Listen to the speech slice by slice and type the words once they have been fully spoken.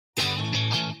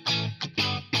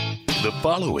The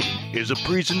following is a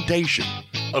presentation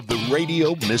of the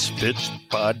Radio Misfits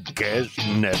Podcast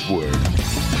Network.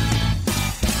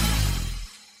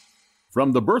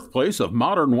 From the birthplace of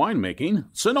modern winemaking,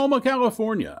 Sonoma,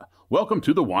 California, welcome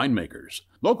to The Winemakers.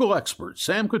 Local experts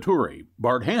Sam Couturi,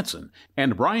 Bart Hansen,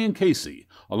 and Brian Casey,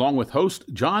 along with host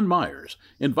John Myers,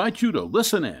 invite you to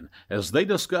listen in as they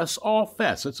discuss all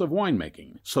facets of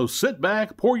winemaking. So sit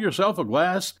back, pour yourself a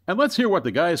glass, and let's hear what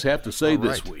the guys have to say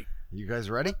this week. You guys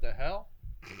ready? What the hell?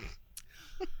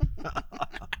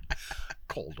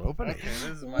 Cold opening. Okay,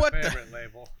 this is my favorite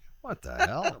label. What the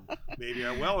hell? Maybe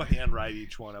I will handwrite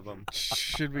each one of them.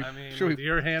 Should we? I mean, should with we?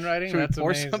 your handwriting, Should that's we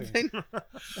pour amazing. something?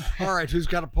 All right, who's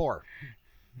got a pour?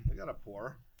 I got a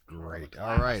pour. Great.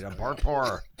 All right, a Bart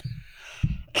pour.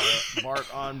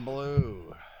 Bart on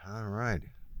blue. All right.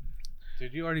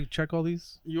 Did you already check all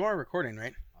these? You are recording,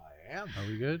 right? I am. Are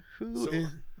we good?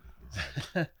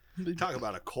 Talk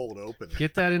about a cold open.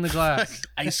 Get that in the glass.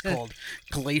 Ice cold,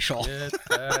 glacial. Get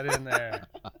that in there.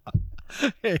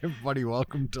 Hey, everybody,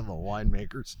 welcome to the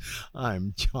Winemakers.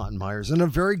 I'm John Myers, in a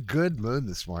very good mood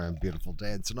this morning on a beautiful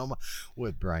day in Sonoma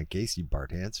with Brian Casey,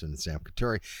 Bart Hansen, and Sam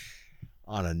Couturi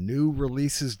on a new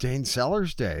releases Dane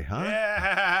Cellars Day, huh? Yeah.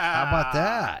 How about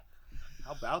that?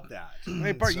 How about that?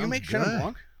 Hey, Bart, you Sounds make good. Chenin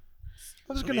Blanc?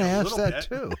 I was I going mean, to a ask little that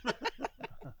too.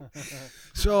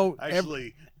 So, I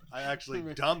actually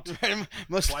dumped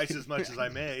twice as much as I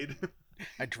made.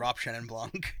 I dropped Chenin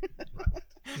Blanc.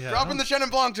 Yeah, Dropping the Chenin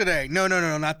Blanc today. No,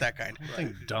 not that kind. I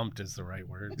think dumped is the right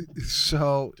word.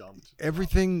 so Dumped.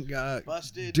 everything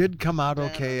Busted. did come out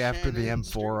okay down after the Shannon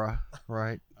amphora,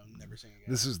 right? I'm never saying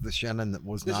again. This is the Shannon that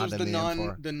was This not was in the the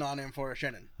amphora. non-amphora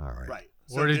Chenin. All right. Right.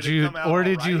 Or did it you come out all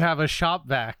you right? have a shop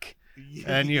vac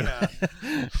and you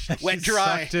Wet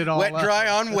dry. sucked it all Wet up? dry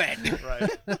on wet. Right.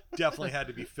 Definitely had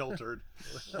to be filtered.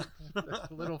 A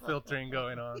little filtering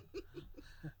going on.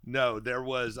 No, there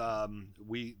was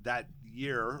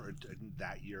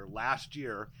last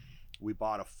year we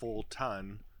bought a full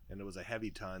ton, and it was a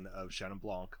heavy ton of Chenin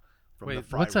Blanc from the Wait,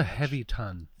 Fry what's a Ranch. heavy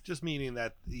ton? Just meaning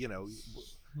that,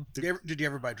 Did you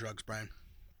ever buy drugs, Brian?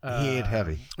 He ain't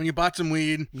heavy. When you bought some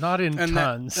weed, Not in and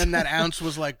tons. that ounce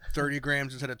was like 30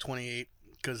 grams instead of 28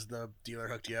 because the dealer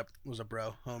hooked you up. Was a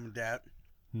bro, home and dad.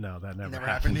 No, that never Never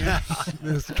happened. happened to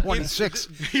you? It was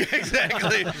 26 Yeah,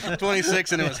 exactly.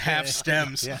 26 and it was half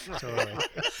stems. Yeah, totally.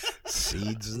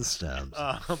 seeds and stems.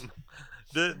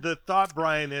 the thought,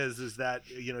 Brian, is that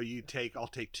I'll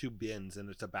take 2 bins and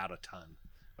it's about a ton,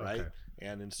 right? Okay.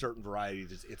 And in certain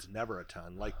varieties, it's never a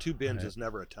ton. Like 2 bins is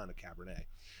never a ton of Cabernet,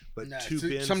 but No, 2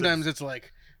 bins sometimes it's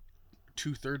like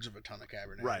 2/3 of a ton of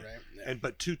Cabernet, right? Yeah.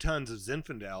 But 2 tons of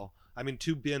Zinfandel. I mean,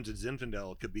 2 bins of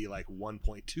Zinfandel could be like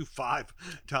 1.25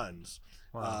 tons.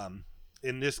 Wow.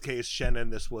 In this case,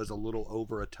 Chenin, this was a little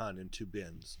over a ton in 2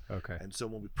 bins. Okay. And so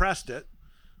when we pressed it,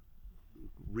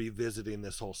 revisiting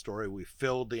this whole story, we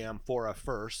filled the amphora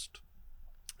first,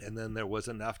 and then there was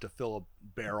enough to fill a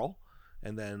barrel,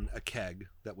 and then a keg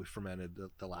that we fermented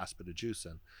the last bit of juice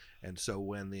in. And so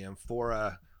when the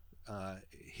amphora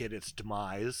hit its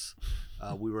demise,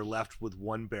 we were left with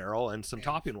 1 barrel and some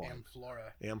topping wine.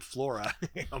 Amphora.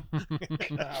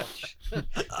 Ouch. I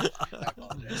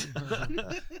apologize.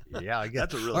 Yeah, I guess.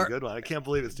 That's a really good one. I can't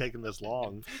believe it's taken this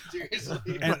long. Seriously.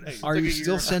 And Right. are you Took a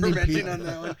still year sending fermenting on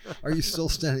that one. Are you still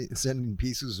sending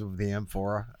pieces of the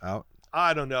amphora out?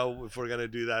 I don't know if we're going to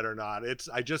do that or not.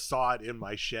 I just saw it in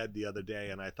my shed the other day,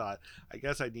 and I thought, I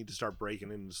guess I need to start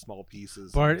breaking it into small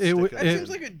pieces. Bart, and stick That it seems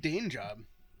in. like a Dane job.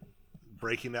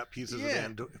 Breaking up pieces Yeah.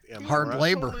 of amphora. Hard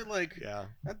labor. Totally like, Yeah.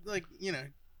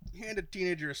 hand a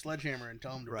teenager a sledgehammer and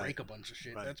tell him to Right. break a bunch of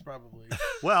shit. Right. That's probably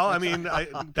Well, I mean,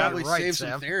 probably right, save Sam.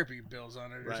 some therapy bills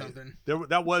on it or Right. something.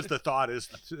 that was the thought, is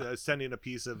sending a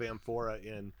piece of amphora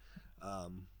in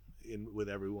with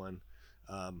everyone.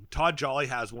 Todd Jolly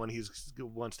has one. He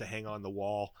wants to hang on the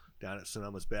wall down at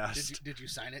Sonoma's Best. Did you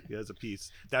sign it? He has a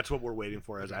piece. That's what we're waiting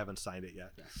for, as I haven't signed it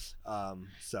yet.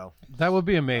 So That would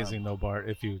be amazing, though, Bart,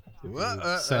 if you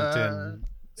sent in.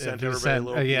 Sent if you everybody a sent-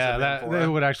 little piece yeah, of that amphora.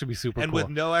 would actually be super and cool. with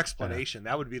no explanation.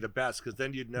 That would be the best, because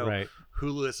then you'd know Right. who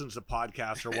listens to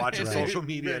podcasts or watches Right. social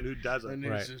media and who And doesn't.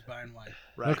 who's Right. just buying wine.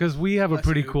 Right. Because we have a Unless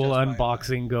pretty you cool just buy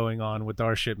unboxing going on with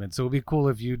our shipment. So it would be cool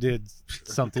if you did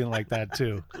something like that,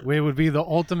 too. It would be the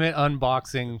ultimate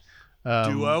unboxing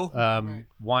Duo?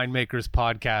 Winemakers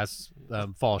podcast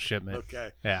fall shipment.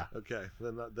 Okay. Yeah. Okay.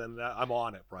 Then I'm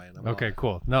on it, Brian. I'm Okay, on it.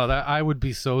 cool. No, that I would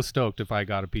be so stoked if I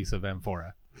got a piece of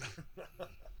amphora.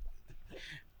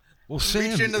 Well, Sam,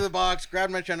 Reached into the box,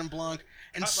 grabbed my Chenin Blanc,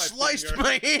 and Cut my sliced finger.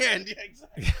 my hand. Yeah,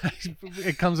 exactly.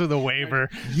 It comes with a waiver.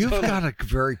 You've got a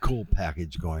very cool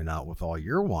package going out with all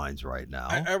your wines right now.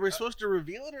 Are we supposed to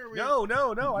reveal it, or are we No, I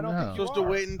don't No. think you supposed to are.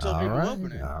 wait until all people right,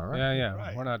 open it? all right. Yeah.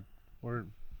 Right. We're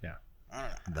I don't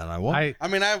know. Then I won't. I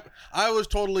mean, I was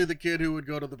totally the kid who would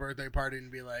go to the birthday party and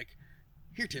be like,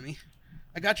 "Here, Timmy,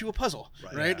 I got you a puzzle."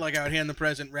 Right? Yeah. Like I would hand the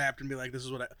present wrapped and be like, "This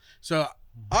is what I." So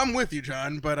I'm with you,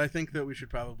 John, but I think that we should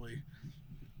probably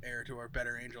err to our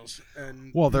better angels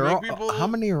and Well, there make are. people. How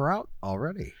many are out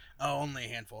already? Oh, only a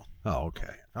handful. Oh,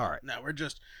 okay. All right. No, we're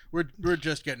just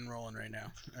getting rolling right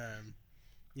now.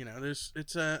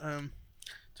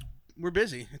 We're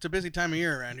busy. It's a busy time of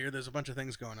year around here. There's a bunch of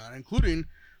things going on, including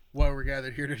why we're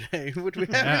gathered here today, which we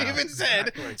haven't even said.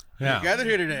 Exactly. Yeah. We're gathered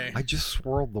here today. I just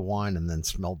swirled the wine and then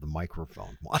smelled the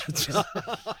microphone.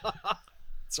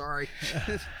 Sorry.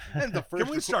 And the first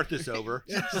Can we start this over?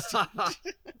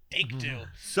 take two.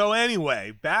 So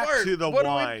anyway, back Bart, to the what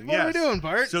wine. What are we Yes. doing,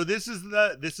 Bart? So this is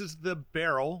the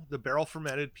barrel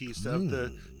fermented piece of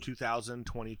the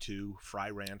 2022 Fry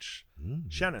Ranch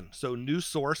Shannon. So new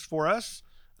source for us,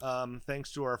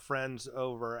 thanks to our friends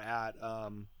over at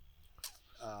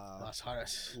Las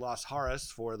Jaras. Los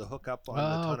Jaras for the hookup on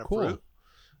Oh, the ton of cool. fruit.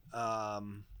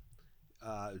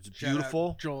 It's Shout out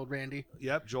beautiful. Joel, Randy,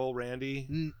 Yep, Joel,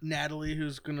 Randy. Natalie,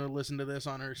 who's gonna listen to this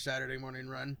on her Saturday morning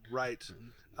run. Right.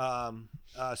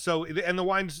 So and the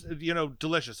wine's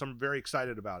delicious. I'm very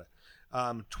excited about it.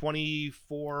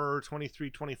 24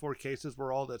 cases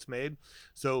were all that's made.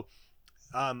 So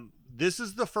this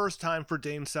is the first time for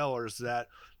Dane Cellars that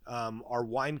our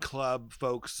wine club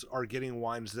folks are getting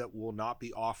wines that will not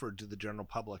be offered to the general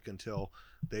public until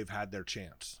they've had their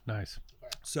chance. Nice.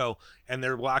 So, and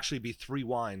there will actually be 3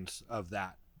 wines of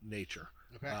that nature.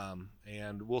 Okay.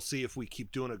 And we'll see if we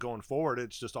keep doing it going forward.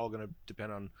 It's just all going to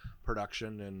depend on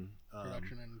production and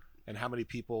and how many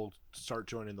people start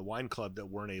joining the wine club that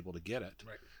weren't able to get it.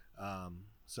 Right.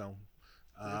 So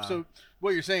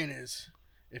what you're saying is,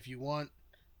 if you want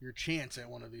your chance at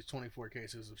one of these 24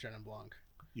 cases of Chenin Blanc,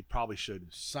 you probably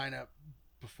should. sign up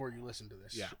before you listen to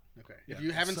this. Yeah. Okay. Yeah. If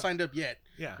you haven't So- signed up yet,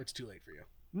 Yeah. it's too late for you.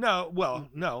 No, well,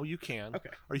 no, you can. Okay.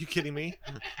 Are you kidding me?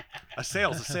 A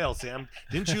sale's a sale, Sam.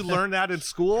 Didn't you learn that in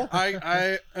school?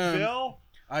 I Bill?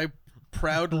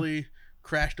 proudly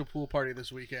crashed a pool party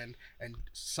this weekend and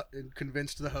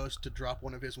convinced the host to drop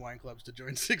one of his wine clubs to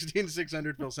join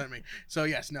 16600 Phil sent me. So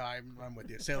yes, no, I'm with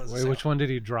you. Sale is a Wait, sale. which one did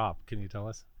he drop? Can you tell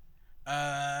us?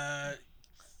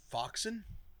 Foxen.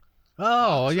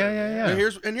 Oh, yeah.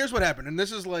 And here's what happened. And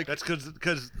this is like That's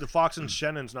because the Fox and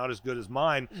Shannon's not as good as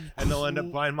mine, and they'll end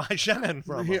up buying my Shannon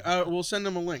from Here, them. we'll send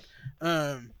him a link.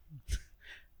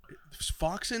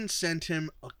 Foxen sent him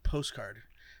a postcard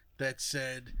that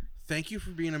said, "Thank you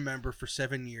for being a member for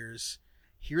 7 years.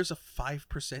 Here's a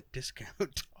 5%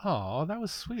 discount." Oh, that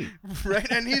was sweet. Right?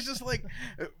 And he's just like,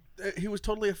 he was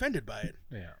totally offended by it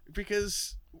Yeah.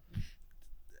 because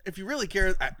if you really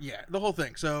care, the whole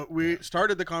thing. So we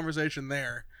started the conversation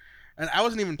there, and I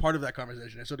wasn't even part of that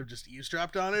conversation. I sort of just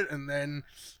eavesdropped on it, and then,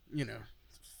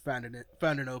 found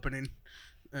an opening.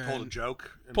 And Pulled a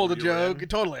joke. and Pulled a you were joke. in.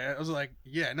 Totally. I was like,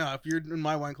 yeah, no, if you're in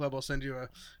my wine club, I'll send you a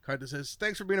card that says,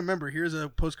 "Thanks for being a member. Here's a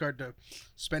postcard to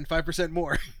spend 5%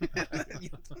 more."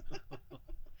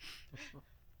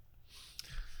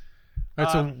 All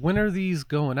right, so when are these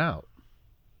going out?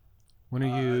 When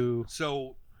are you?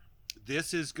 So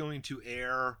this is going to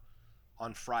air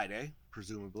on Friday,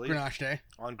 presumably. Grenache Day.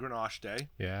 On Grenache Day.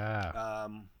 Yeah.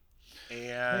 And Hey,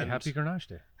 happy Grenache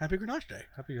Day. Happy Grenache Day.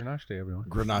 Happy Grenache Day, everyone.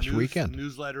 Grenache weekend.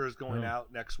 Newsletter is going Yeah.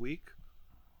 out next week.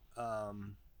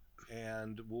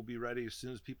 And we'll be ready as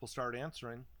soon as people start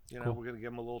answering. Cool. We're going to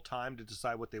give them a little time to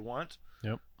decide what they want.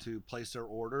 Yep. To place their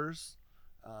orders,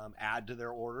 add to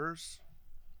their orders,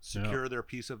 secure their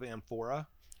piece of amphora,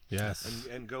 Yes.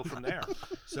 and go from there.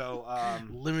 So,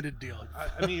 Limited deal.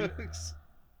 I mean,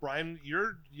 Brian,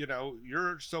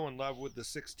 you're so in love with the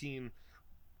 16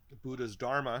 Buddha's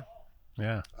Dharma.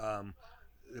 Yeah.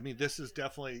 I mean, this is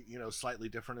definitely, slightly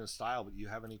different in style, but you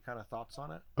have any kind of thoughts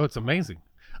on it? Oh, it's amazing.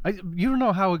 You don't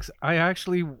know how I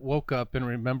actually woke up and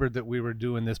remembered that we were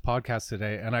doing this podcast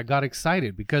today, and I got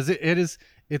excited because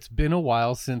it's been a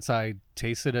while since I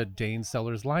tasted a Dane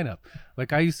Cellars lineup.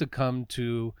 Like I used to come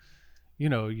to,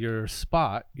 your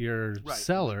spot, your Right.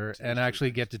 cellar, Taste and your actually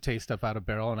things. get to taste stuff out of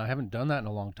barrel, and I haven't done that in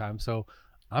a long time. So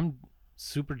I'm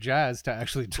super jazzed to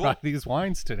actually try Cool. these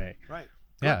wines today. Right.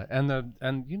 Yeah, and I'm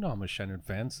a Chenin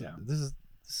fan, so Yeah. this is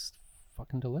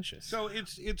fucking delicious. So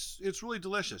it's really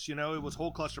delicious. It was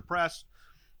whole cluster pressed,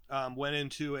 went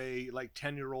into a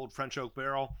 10-year-old French oak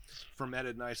barrel,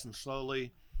 fermented nice and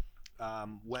slowly,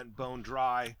 went bone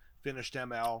dry, finished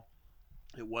ML,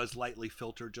 It was lightly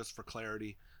filtered just for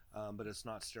clarity, but it's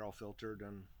not sterile filtered,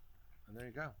 and there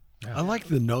you go. Yeah. I like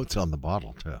the notes on the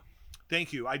bottle too.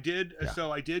 Thank you. I did. Yeah.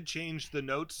 So I did change the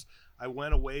notes. I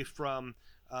went away from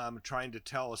trying to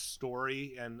tell a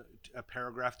story and a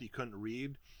paragraph that you couldn't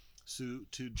read, to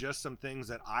just some things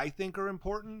that I think are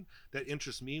important, that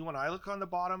interest me when I look on the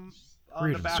bottom, on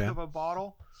Read the them, back Sam. of a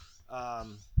bottle.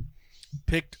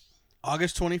 Picked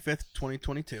August 25th,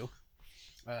 2022.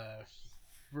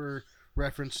 For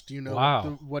reference, do you know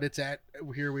Wow. what it's at?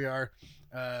 Here we are,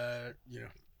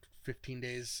 15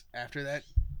 days after that,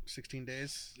 16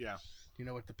 days. Yeah. Do you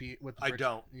know what the I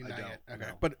don't. Not I don't, yet. Okay,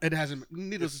 no. but it hasn't.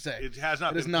 Needless to say, It has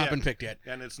not. it has been not picked, been picked yet.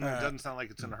 and it doesn't sound like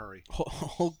it's in a hurry.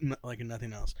 Whole, like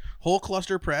nothing else. Whole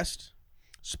cluster pressed,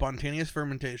 spontaneous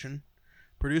fermentation,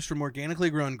 produced from organically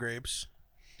grown grapes,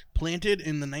 planted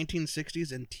in the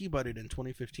 1960s and tea-budded in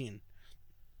 2015.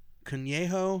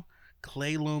 Conejo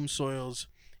clay loam soils,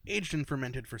 aged and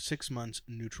fermented for 6 months,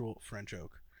 neutral French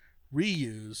oak.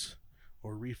 Reuse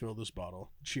or refill this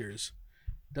bottle. Cheers.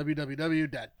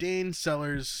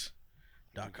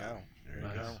 www.danecellars.com. There you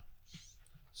Nice. go.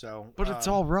 So, But it's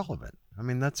all relevant. I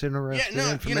mean, that's interesting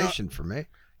information for me.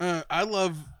 I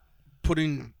love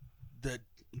putting the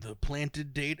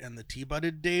planted date and the tea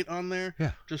budded date on there.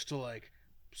 Yeah. Just to like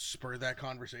spur that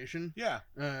conversation. yeah.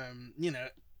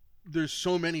 There's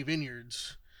so many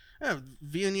vineyards.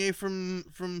 Viognier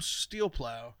from Steel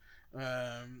Plow.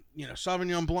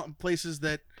 Sauvignon Blanc, places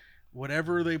that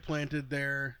whatever they planted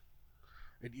there,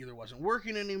 it either wasn't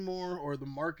working anymore, or the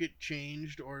market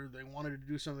changed, or they wanted to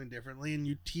do something differently, and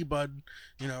you tea bud,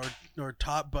 or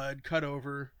top bud, cut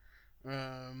over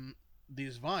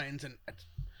these vines, and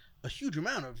a huge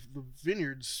amount of the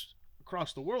vineyards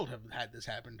across the world have had this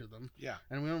happen to them. Yeah.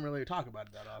 And we don't really talk about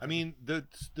it that often. I mean, the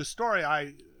story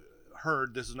I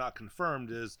heard, this is not confirmed,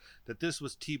 is that this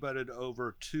was tea-budded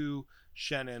over to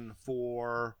Shannon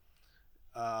for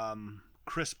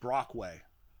Chris Brockway,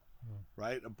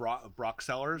 right? Brock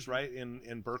Cellars, right,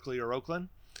 in Berkeley or Oakland.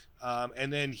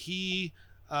 And then he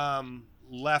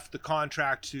left the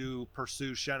contract to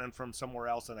pursue Shannon from somewhere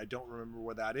else, and I don't remember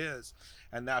where that is.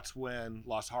 And that's when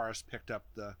Los Harris picked up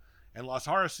and Los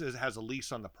Harris has a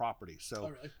lease on the property,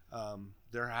 so really?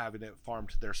 they're having it farmed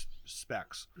to their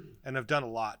specs, and have done a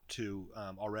lot to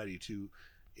already to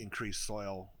increase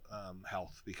soil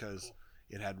health, because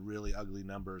it had really ugly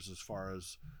numbers as far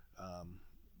as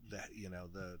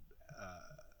the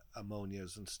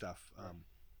ammonias and stuff.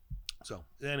 So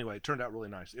anyway, it turned out really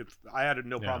nice. I had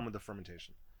no problem with the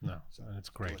fermentation. No, So, it's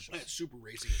great. delicious. It's super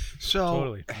racy. So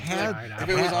Totally. If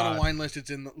it was on a wine list,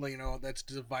 it's in that's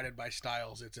divided by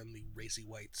styles. It's in the racy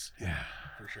whites. Yeah.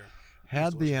 For sure.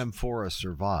 had the amphora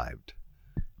survived,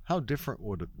 how different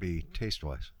would it be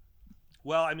taste-wise?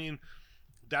 Well, I mean,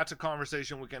 that's a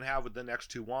conversation we can have with the next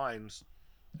two wines.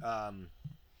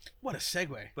 What a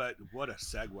segue. But what a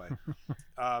segue.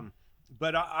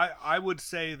 But I would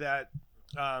say that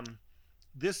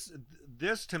this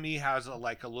to me has a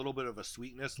little bit of a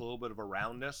sweetness, a little bit of a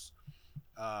roundness,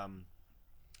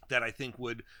 that I think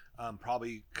would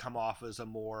probably come off as a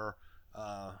more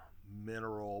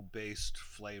mineral based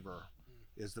flavor,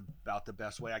 is about the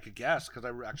best way I could guess, because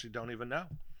I actually don't even know.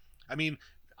 I mean,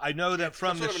 I know that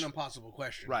from It's sort of an impossible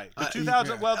question. right, the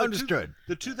 2000 yeah, well the understood.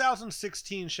 The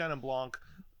 2016 Chenin Blanc,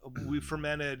 we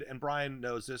fermented, and Brian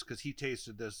knows this because he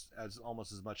tasted this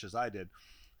almost as much as I did.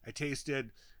 I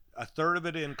tasted a third of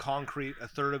it in concrete, a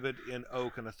third of it in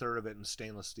oak, and a third of it in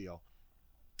stainless steel.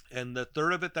 And the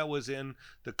third of it that was in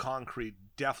the concrete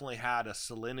definitely had a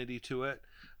salinity to it.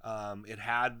 It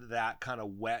had that kind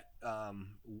of wet, hot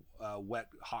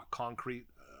concrete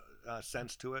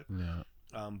sense to it. Yeah.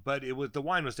 But the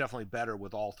wine was definitely better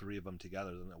with all three of them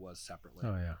together than it was separately.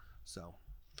 Oh yeah.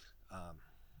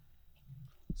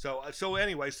 So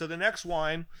anyway, so the next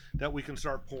wine that we can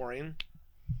start pouring.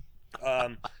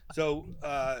 I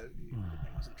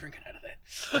wasn't drinking out of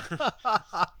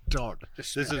that. Don't.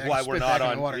 Just This spit is back- why spit we're back not in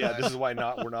the on. water Yeah, glass. this is why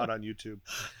we're not on YouTube.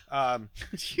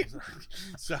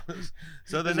 So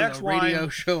the This is next a radio wine,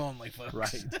 show only, folks.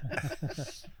 right?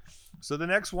 So the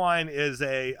next wine is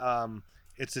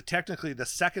it's technically the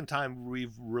second time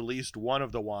we've released one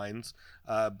of the wines,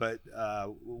 but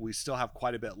we still have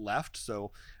quite a bit left.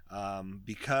 So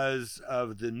because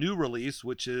of the new release,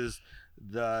 which is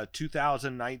the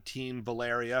 2019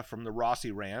 Valeria from the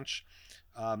Rossi Ranch,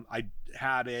 I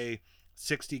had a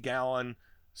 60-gallon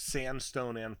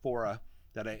sandstone amphora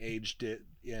that I aged it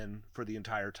in for the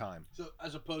entire time. So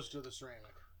as opposed to the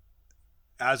ceramic.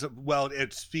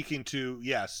 It's speaking to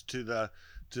the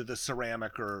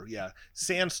ceramic, or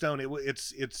sandstone.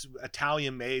 It's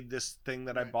Italian made, this thing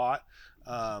that I bought.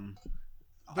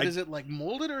 But is it like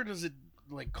molded, or does it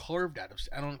like carved out of?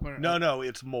 I don't quite. No,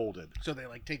 it's molded. So they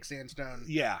like take sandstone.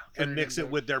 Yeah, Turn and it mix it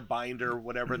into- with their binder,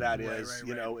 whatever that Right, is. right,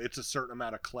 You right. know, it's a certain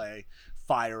amount of clay.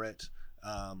 Fire it.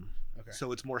 Okay.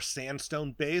 So it's more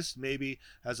sandstone based, maybe,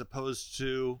 as opposed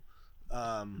to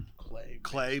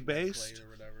clay based. Clay or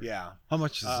whatever. Yeah, How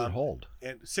much does it hold?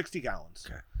 and 60 gallons.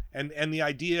 Okay. And the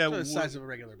idea, So the size of a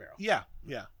regular barrel. yeah,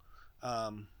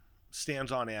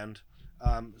 stands on end.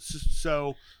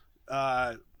 So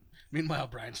Meanwhile,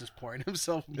 Brian's just pouring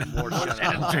himself more I'm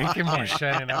Shannon. drinking more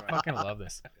Shannon. I fucking love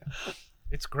this.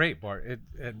 It's great, Bart.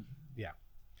 Yeah.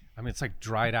 I mean, it's like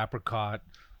dried apricot,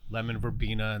 lemon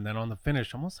verbena, and then on the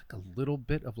finish, almost like a little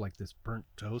bit of like this burnt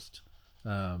toast.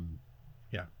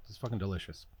 Yeah, it's fucking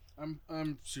delicious.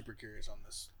 I'm super curious on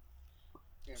this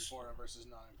amphora versus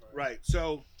non-amphora. Right.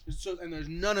 So And there's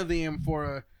none of the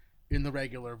amphora in the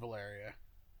regular Valeria.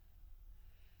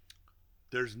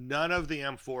 there's none of the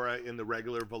amphora in the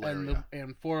regular Valeria. And the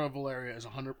amphora Valeria is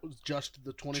 100, just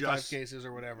the 25 Just- cases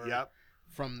or whatever. Yep.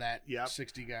 From that Yep.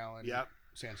 60 gallon. Yep.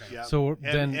 Sandstone. Yep. So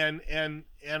and, then,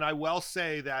 and I will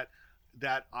say that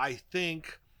I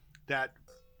think that.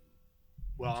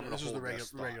 Well, I'm So going this to is hold the this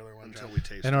thought regular one, until John. we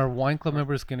taste and it. our wine club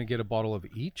members going to get a bottle of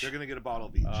each. They're going to get a bottle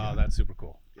of each. Oh, yeah. that's super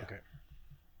cool. Yeah. Okay.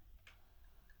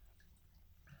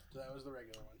 So that was the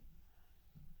regular one.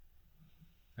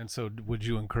 And so, would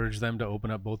you encourage them to open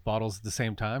up both bottles at the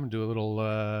same time and do a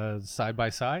little side by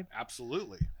side?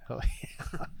 Absolutely.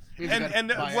 You And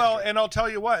gotta buy well, extra. and I'll tell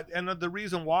you what, and the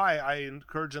reason why I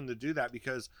encourage them to do that,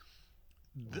 because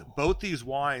both these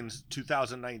wines,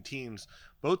 2019s,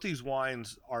 both these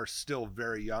wines are still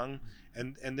very young,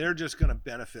 and they're just going to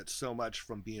benefit so much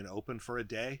from being open for a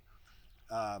day,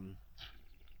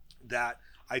 that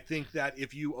I think that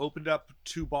if you opened up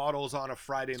 2 bottles on a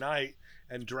Friday night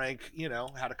and drank,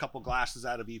 had a couple glasses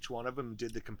out of each one of them and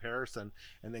did the comparison,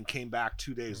 and then came back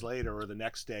 2 days later or the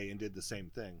next day and did the same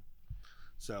thing.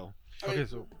 So I mean, Okay,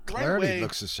 so right Clarity away,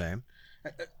 looks the same.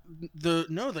 the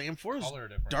amphora's Color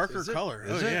difference. darker Is it? color.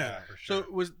 Is oh it? yeah. for So sure.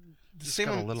 it was the Just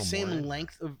got a little same more.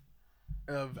 length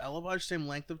of elevage, same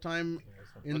length of time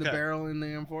in the Okay. barrel in the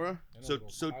amphora. so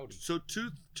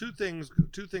two things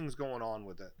going on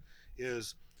with it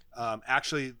is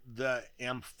actually the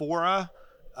amphora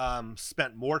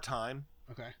spent more time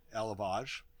Okay.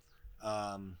 elevage,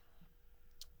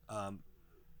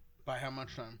 By how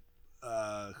much time?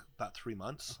 about 3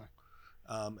 months. Okay.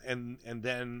 And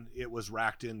then it was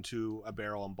racked into a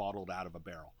barrel and bottled out of a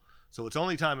barrel. So its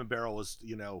only time in barrel was,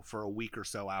 for a week or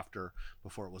so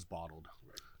before it was bottled.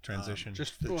 Transition.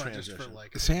 Just The for transition.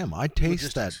 like. Sam, I taste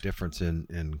Logistics. that difference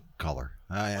in color.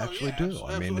 I Oh, actually yeah, do.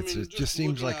 absolutely. I mean, I mean, it just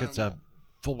seems looking like at it's them, a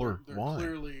fuller they're wine.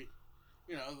 clearly,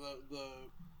 the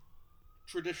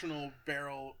traditional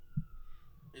barrel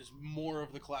is more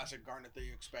of the classic garnet that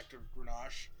you expect of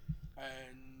Grenache,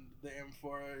 and the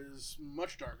amphora is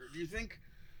much darker. Do you think?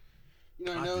 I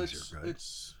God, know these are good.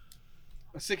 it's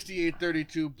a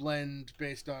 68-32 blend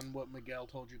based on what Miguel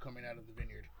told you coming out of the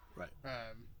vineyard. Right.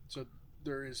 So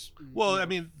there is. Well, I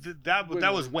mean, that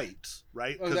was weights,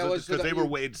 right? Oh, that was- so Because that they were you-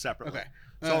 weighed separately.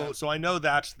 Okay. So I know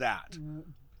that's that.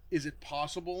 Is it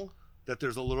possible? That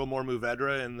there's a little more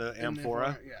Mourvedre in the in the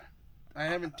amphora. Yeah. I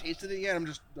haven't tasted it yet. I'm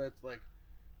just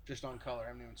just on color. I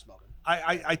haven't even smelled it.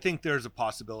 I think there's a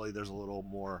possibility there's a little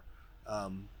more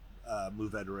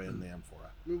Mourvedre in the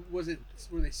amphora. Were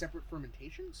they separate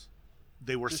fermentations?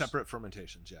 They were Just- separate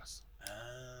fermentations, yes.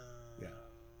 Yeah.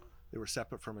 They were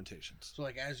separate fermentations. So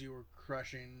as you were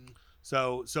crushing.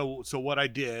 So what I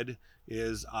did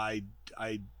is I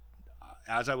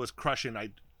as I was crushing, I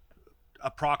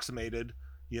approximated,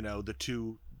 the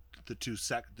two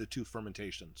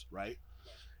fermentations, right?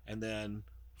 And then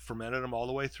fermented them all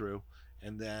the way through.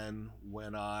 And then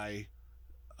when I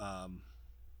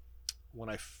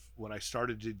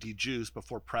started to dejuice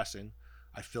before pressing,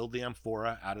 I filled the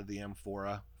amphora out of the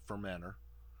amphora fermenter,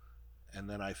 and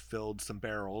then I filled some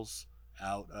barrels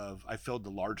I filled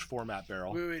the large format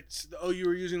barrel. Wait. You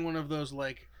were using one of those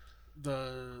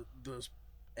those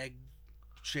egg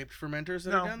shaped fermenters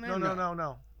that are down there?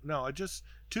 No. I just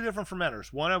 2 different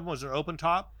fermenters. One of them was an open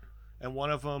top, and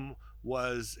one of them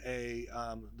was the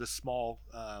small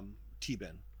tea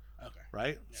bin. Okay.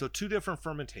 Right. Yeah. So 2 different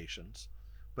fermentations,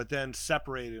 but then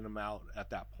separating them out at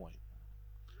that point.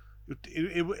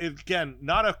 It again,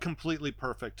 not a completely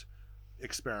perfect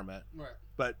experiment, Right.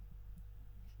 but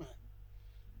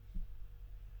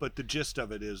the gist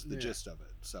of it is the Yeah. gist of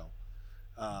it. So,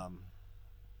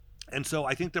 and so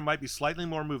I think there might be slightly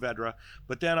more Mourvedre,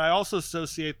 but then I also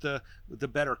associate the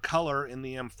better color in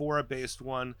the amphora based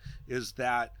one is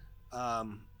that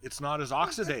it's not as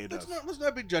oxidative. Let's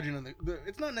not be judging on the.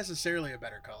 It's not necessarily a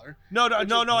better color. No. It's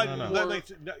No.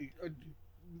 just more-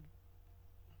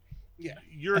 Yeah.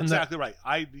 You're And exactly right.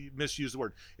 I misused the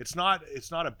word. It's not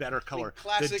a better color.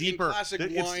 Classic, the deeper, classic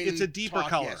wine it's a deeper talk,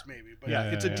 color. yes, maybe. But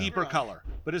It's a yeah. deeper color,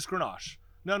 but it's Grenache.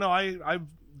 No, I've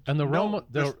And the no, aroma,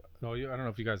 this- I don't know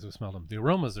if you guys have smelled them. The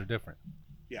aromas are different.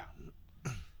 yeah.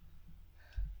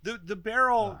 The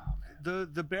barrel,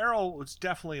 the barrel was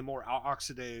definitely a more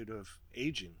oxidative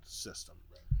aging system.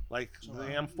 Like So,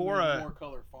 the amphora, more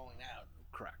color falling out.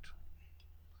 correct.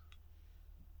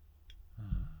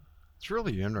 It's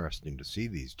really interesting to see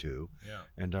these two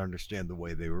and to understand the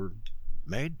way they were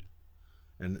made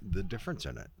and the difference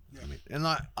in it. I mean, and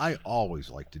I always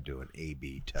like to do an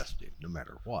A/B testing, no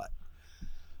matter what.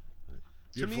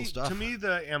 Beautiful stuff. To me,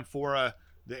 the amphora,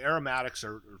 the aromatics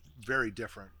are very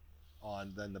different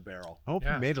than the barrel. I hope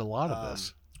Yeah. you made a lot of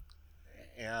this.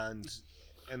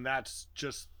 and that's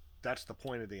the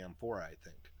point of the amphora, I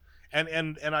think.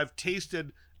 And I've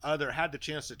had the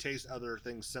chance to taste other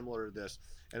things similar to this,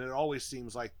 and it always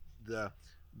seems like the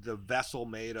vessel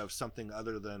made of something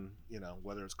other than,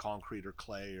 whether it's concrete or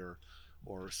clay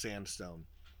or sandstone,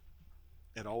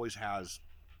 it always has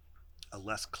a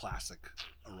less classic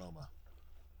aroma.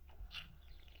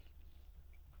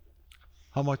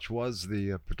 How much was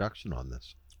the production on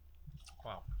this?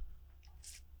 Wow.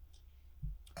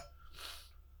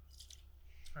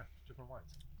 Different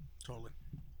wines. Totally.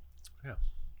 Yeah.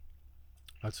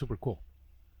 That's super cool.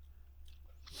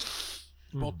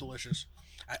 Both delicious.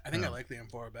 I think I like the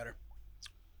amphora better.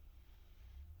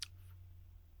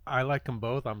 I like them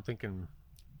both. I'm thinking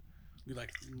You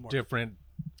like more. different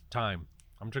time.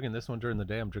 I'm drinking this one during the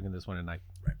day. I'm drinking this one at night.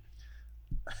 Okay.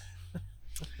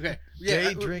 Day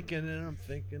Yeah. drinking and I'm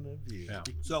thinking of you. Yeah.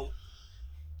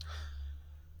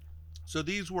 So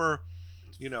these were,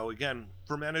 again,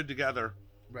 fermented together.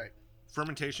 Right.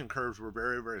 Fermentation curves were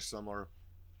very, very similar.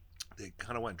 They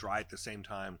kind of went dry at the same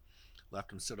time, left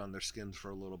them sit on their skins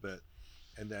for a little bit,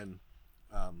 and then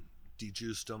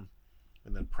dejuiced them,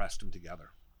 and then pressed them together.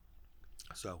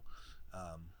 So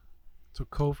So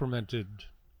co-fermented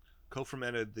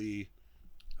co-fermented the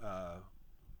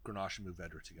Grenache and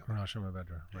Mourvedre together. Grenache and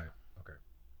Mourvedre. Right. Okay.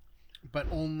 But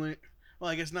only. Well,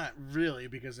 I guess not really,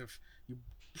 because if you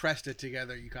pressed it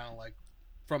together, you kind of like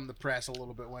from the press a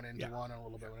little bit went into one and a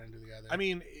little bit went into the other. I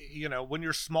mean, when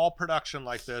you're small production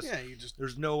like this, yeah, you just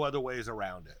there's no other ways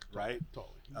around it, right?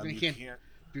 totally. You can't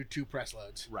do 2 press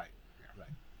loads. Right.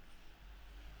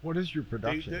 What is your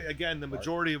production? Again, the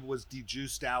majority of it was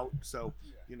dejuiced out, so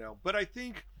But I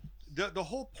think the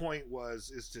whole point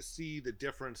is to see the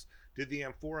difference. Did the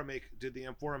amphora make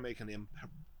an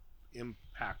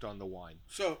impact on the wine?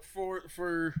 So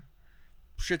for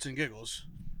shits and giggles,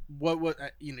 what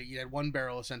you had 1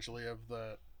 barrel essentially of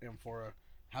the amphora.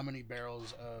 How many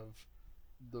barrels of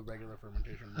the regular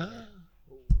fermentation were there?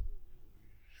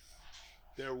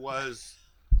 There was.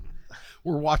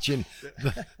 We're watching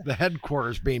the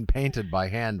headquarters being painted by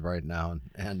hand right now,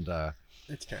 and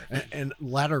It's terrifying. and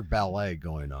ladder ballet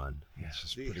going on. It's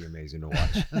just pretty amazing to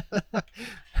watch.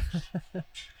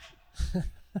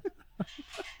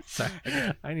 Sorry.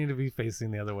 I need to be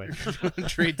facing the other way.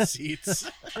 Trade seats.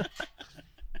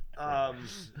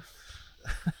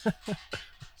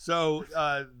 So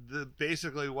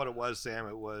basically what it was, Sam,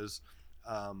 it was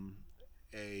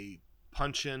a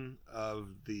puncheon of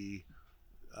the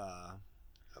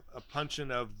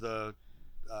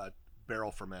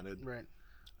barrel fermented, Right.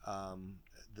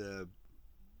 the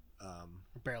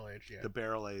Barrel aged, yeah. the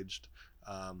barrel aged,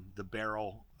 the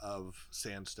barrel of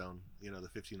sandstone, the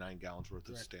 59 gallons worth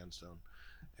of Right. sandstone,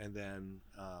 and then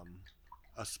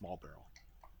a small barrel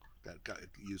that got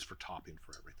used for topping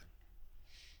for everything.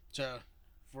 So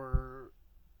for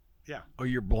Oh,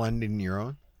 you're blending your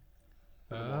own?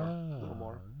 A little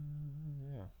more.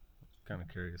 Yeah. Kind of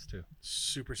curious too.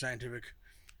 super scientific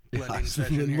Yeah, blending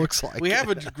session it here. looks like We it. have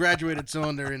a graduated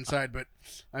cylinder inside, but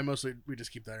we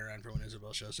just keep that around for when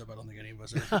Isabel shows up. I don't think any of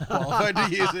us are qualified to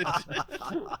use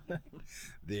it.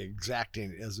 The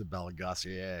exacting Isabelle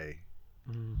Gossier.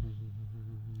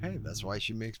 Hey, that's why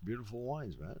she makes beautiful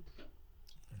wines, man.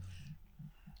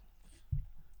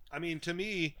 I mean, to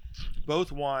me,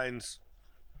 both wines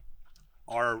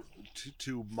are,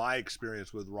 to my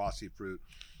experience with Rossi fruit,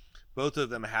 both of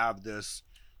them have this,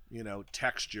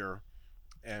 texture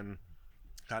and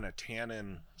kind of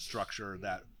tannin structure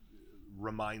that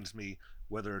reminds me,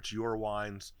 whether it's your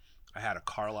wines. I had a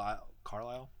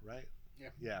Carlisle, right?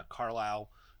 Yeah, Carlisle,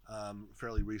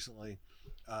 fairly recently,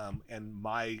 and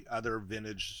my other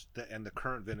vintage and the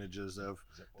current vintages of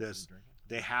this.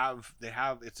 They have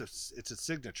it's a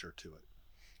signature to it,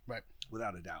 Right.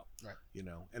 without a doubt, Right.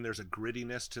 And there's a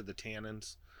grittiness to the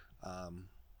tannins,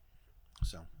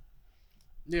 so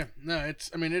Yeah, no,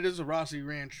 it is a Rossi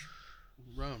Ranch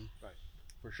Roan. Right.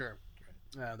 For sure.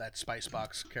 That spice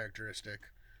box characteristic.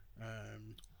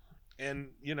 And,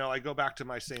 I go back to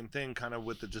my same thing kind of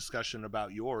with the discussion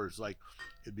about yours. Like,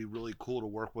 it'd be really cool to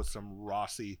work with some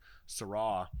Rossi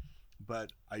Syrah,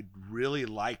 but I really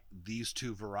like these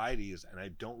two varieties, and I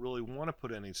don't really want to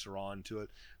put any Syrah into it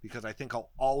because I think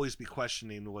I'll always be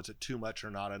questioning, was it too much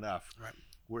or not enough? Right.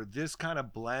 Where this kind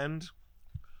of blend,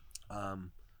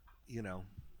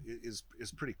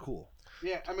 is pretty cool.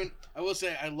 Yeah, I mean, I will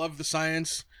say I love the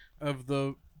science of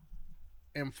the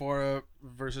amphora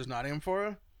versus not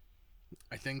amphora.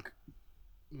 I think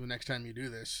the next time you do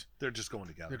this, They're just going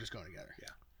together. Yeah,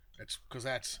 it's because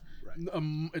that's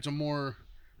Right. It's a more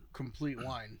complete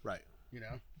wine. Right.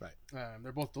 Right.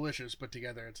 They're both delicious, but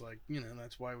together it's like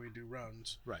that's why we do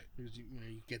Roans. Right. Because you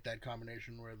get that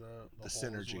combination where the whole is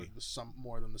synergy. worth the sum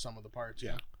more than the sum of the parts.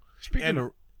 Yeah. Speaking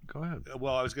of, go ahead.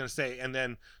 Well, I was going to say, and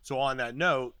then, so on that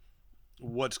note,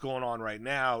 what's going on right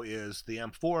now is the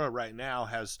amphora right now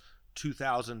has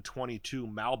 2022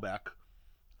 Malbec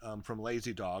from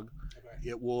Lazy Dog. Okay.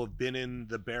 It will have been in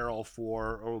the barrel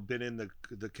or been in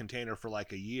the container for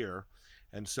like a year.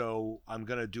 And so I'm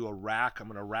going to do a rack. I'm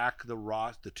going to rack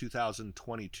the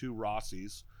 2022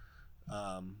 Rossies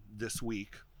this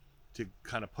week to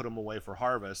kind of put them away for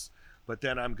harvest. But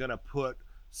then I'm going to put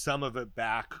some of it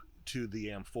back to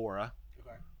the amphora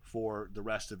for the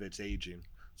rest of its aging.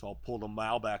 So I'll pull the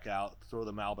Malbec out, throw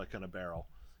the Malbec in a barrel,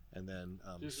 and then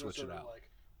switch it out. Like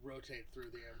rotate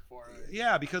through the amphora.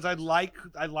 Yeah, because I like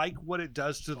what it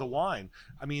does to the wine.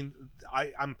 I mean,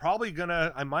 I'm probably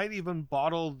I might even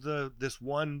bottle this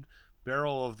one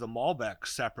barrel of the Malbec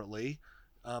separately,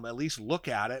 at least look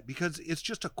at it, because it's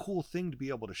just a cool thing to be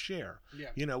able to share.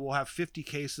 Yeah. We'll have 50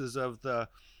 cases of the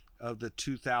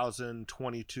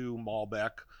 2022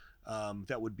 Malbec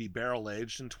that would be barrel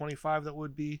aged, and 25 that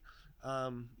would be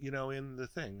in the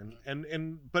thing.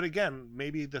 And but again,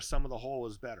 maybe the sum of the whole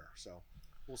is better. So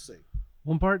we'll see.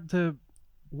 Well, Bart,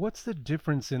 what's the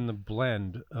difference in the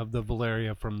blend of the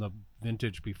Valeria from the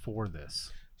vintage before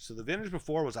this? So the vintage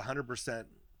before was 100%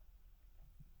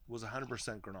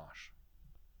 Grenache.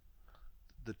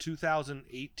 The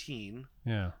 2018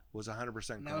 was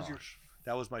 100% Grenache.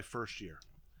 That was my first year.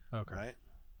 Okay. Right?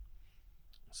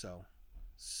 So,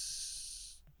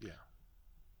 yeah.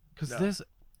 Because this,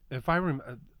 if I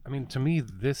remember, I mean, to me,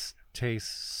 this tastes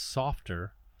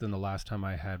softer than the last time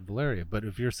I had Valeria. But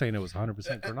if you're saying it was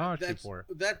 100% Grenache before,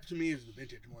 that to me is the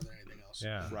vintage more than anything else.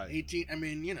 Yeah. Right. 18. I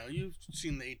mean, you've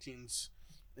seen the 18s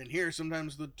in here.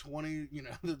 Sometimes the 20,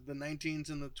 the 19s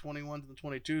and the 21s and the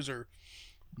 22s are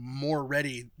more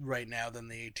ready right now than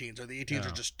the 18s. Or the 18s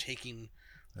are just taking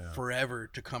forever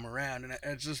to come around, and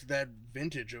it's just that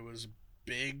vintage. It was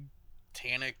big,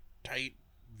 tannic, tight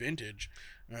vintage.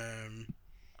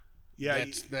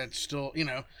 That's still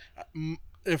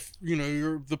if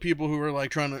you're the people who are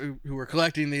like who are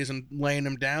collecting these and laying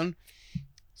them down,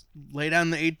 lay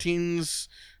down the 18s,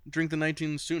 drink the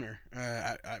 19s sooner.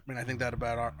 I mean, I think that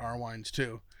about our wines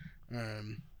too.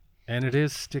 And it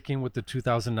is sticking with the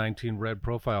 2019 red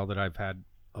profile that I've had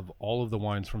of all of the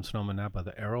wines from Sonoma Napa.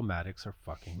 The aromatics are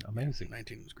fucking amazing.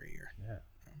 19 was a great year. Yeah.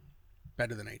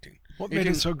 Better than 18. What made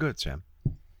it so good, Sam?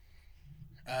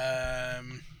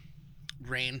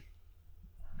 Rain.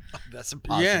 That's a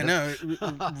positive.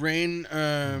 Yeah, no, rain.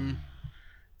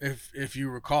 If you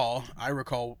recall, I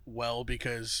recall well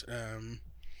because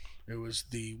it was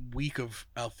the week of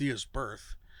Althea's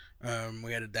birth.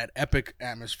 We had that epic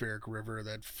atmospheric river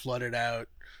that flooded out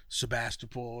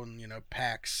Sebastopol and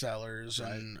Pax, Cellars,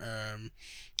 and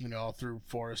all through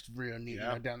Forest Rio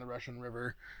Negro down the Russian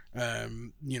River. As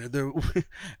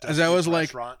I was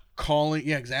like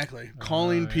calling,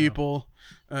 calling people,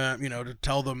 to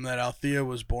tell them that Althea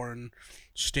was born,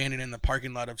 standing in the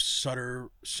parking lot of Sutter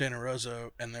Santa Rosa,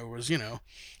 and there was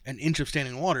an inch of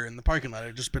standing water in the parking lot. It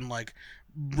had just been like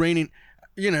raining,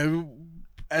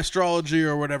 astrology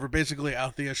or whatever. Basically,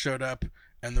 Althea showed up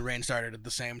and the rain started at the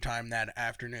same time that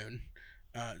afternoon.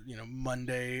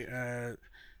 Monday,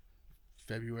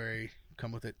 February,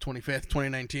 come with it, 25th,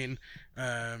 2019,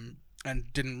 and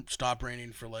didn't stop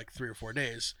raining for like 3 or 4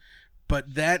 days.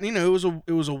 But that,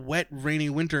 it was a wet, rainy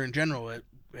winter in general.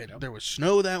 There was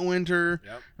snow that winter.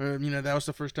 Yep. That was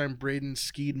the first time Braden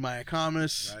skied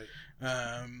Mayacamas.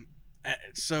 Right.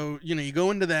 So, you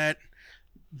go into that.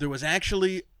 There was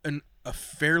actually a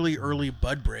fairly early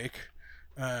bud break,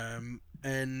 but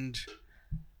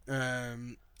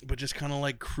just kind of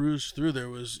like cruised through. There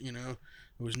was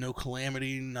no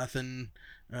calamity, nothing,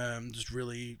 just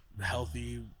really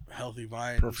healthy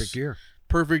vines.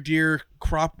 Perfect year.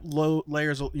 Crop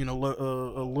layers, a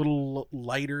little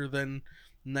lighter than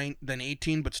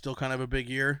 18, but still kind of a big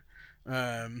year.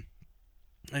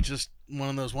 It's just one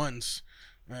of those ones.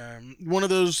 One of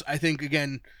those, I think,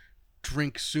 again,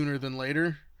 drink sooner than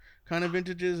later kind of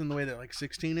vintages in the way that like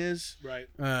 16 is. Right.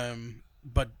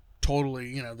 But totally,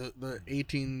 you know, the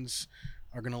 18s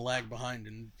are going to lag behind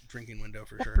in drinking window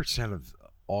for sure. What percent of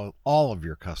all of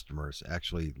your customers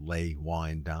actually lay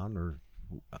wine down or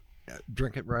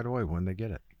drink it right away when they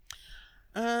get it?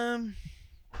 I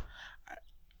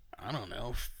don't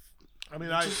know. I mean,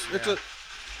 It's a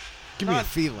Give me a Not-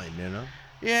 feeling, you know?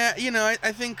 yeah, you know,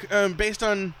 I think based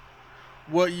on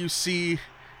what you see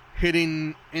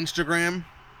hitting Instagram,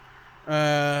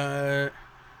 30%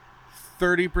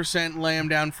 lay them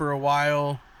down for a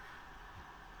while,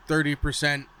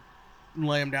 30%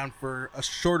 lay them down for a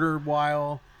shorter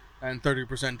while, and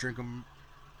 30% drink them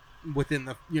within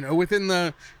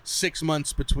the 6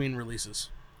 months between releases.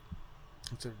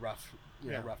 It's a rough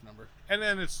number. And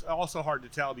then it's also hard to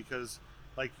tell because,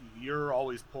 like, you're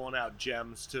always pulling out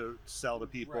gems to sell to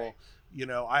people. Right. You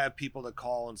know, I have people that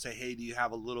call and say, "Hey, do you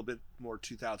have a little bit more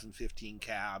 2015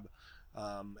 cab?"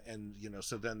 And you know,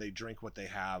 so then they drink what they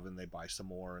have and they buy some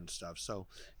more and stuff. So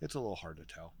it's a little hard to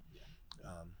tell.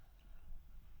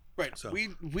 Right. So-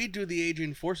 We do the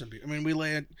aging for some people. I mean, we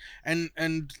lay it,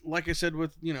 and like I said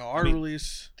with our I mean,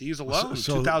 release. These alone,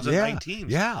 So, 2019,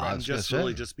 yeah, I and was gonna just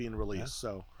really say. just being released.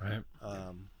 So, Right.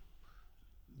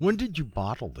 When did you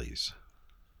bottle these?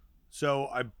 so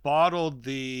I bottled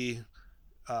the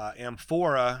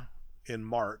Amphora in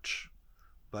March,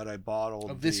 but I bottled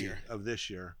Of this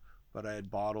year. But I had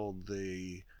bottled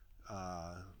the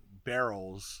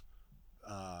barrels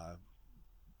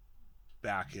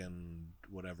back in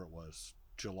whatever it was,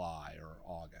 July or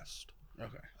August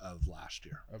Okay. of last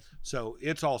year. Of- So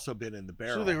it's also been in the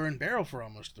barrel. So they were in barrel for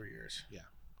almost 3 years. Yeah.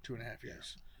 2.5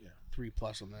 years. Yeah.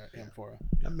 3+ on the Amphora.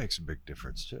 That makes a big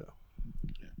difference too.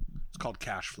 It's called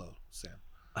cash flow, Sam.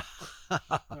 No,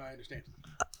 I understand.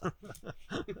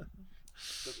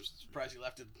 Surprised you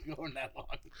left it going that long.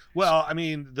 Well, I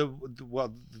mean the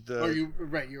Or you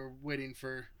were waiting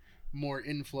for more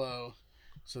inflow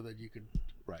so that you could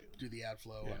right. do the ad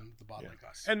flow Yeah. and the bottling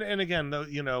costs. And again, though,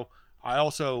 you know, I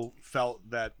also felt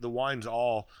that the wines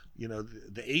all, you know,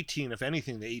 the 18, if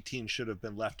anything, the 18 should have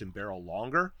been left in barrel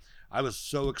longer. I was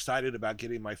so excited about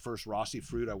getting my first Rossi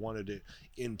fruit. I wanted it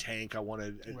in tank. I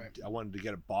wanted to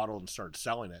get it bottled and start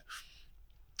selling it.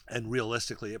 And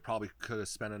realistically, it probably could have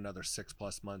spent another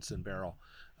 6+ months in barrel.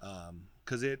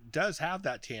 Because it does have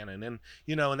that tannin, and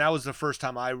you know, and that was the first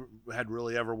time I had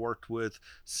really ever worked with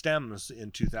stems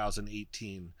in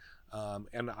 2018.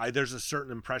 And there's a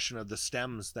certain impression of the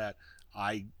stems that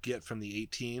I get from the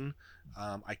 18.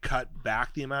 I cut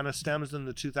back the amount of stems in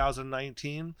the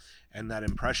 2019, and that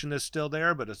impression is still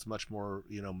there, but it's much more,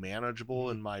 you know, manageable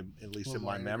in my, at least in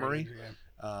my memory.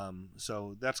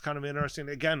 So that's kind of interesting.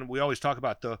 Again, we always talk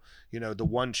about the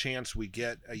one chance we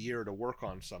get a year to work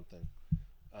on something.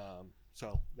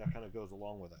 So that kind of goes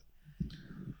along with it.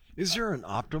 Is there an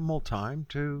optimal time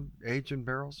to age in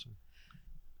barrels?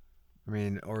 I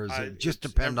mean, or is it just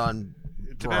depend on?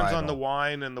 It depends on the varietal?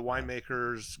 wine and the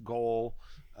winemaker's goal.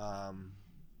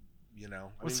 You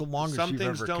know, What's the longest you've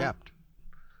ever kept?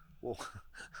 Well,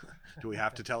 do we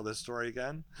have to tell this story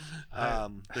again?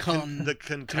 The Contango.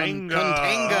 Contango.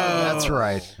 That's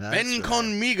right. Ven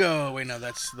conmigo. Wait, no,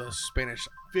 that's the Spanish.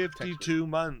 52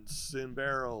 months in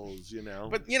barrels, you know.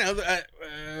 But, you know, but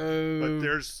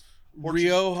there's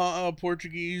Rioja,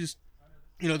 Portuguese,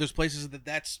 you know, there's places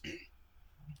that's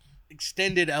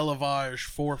extended elevage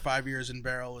 4 or 5 years in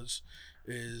barrel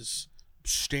is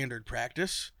standard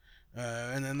practice.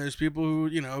 And then there's people who,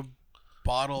 you know,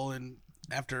 bottle in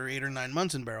after 8 or 9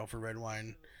 months in barrel for red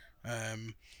wine,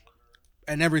 and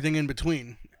everything in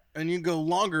between. And you go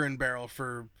longer in barrel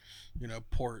for, you know,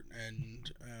 port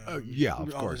and yeah,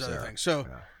 of all course, these other there. things. So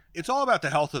Yeah. it's all about the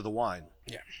health of the wine.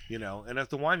 Yeah. You know, and if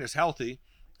the wine is healthy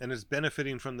and is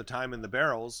benefiting from the time in the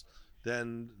barrels,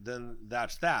 then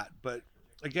that's that. But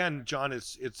again, John,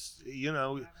 it's you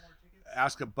know,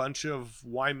 ask a bunch of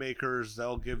winemakers,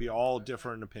 they'll give you all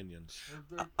different opinions.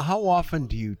 How often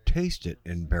do you taste it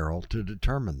in barrel to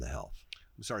determine the health?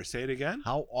 I'm sorry, say it again.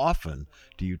 How often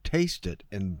do you taste it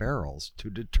in barrels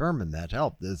to determine that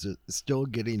health? Is it still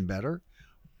getting better?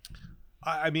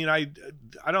 I mean, I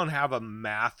don't have a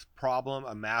math problem.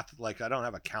 I don't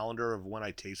have a calendar of when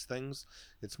I taste things.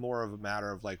 It's more of a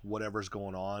matter of like whatever's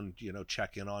going on, you know,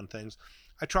 check in on things.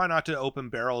 I try not to open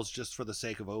barrels just for the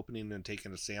sake of opening and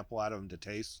taking a sample out of them to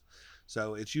taste.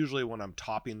 So it's usually when I'm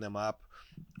topping them up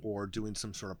or doing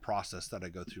some sort of process that I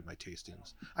go through my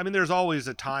tastings. I mean, there's always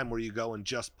a time where you go and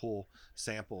just pull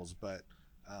samples, but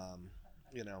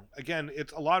again,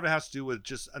 it's a lot of it has to do with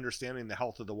just understanding the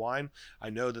health of the wine. I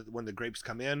know that when the grapes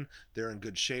come in, they're in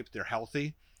good shape, they're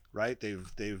healthy, right?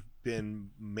 They've been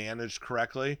managed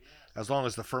correctly. As long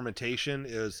as the fermentation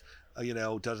is,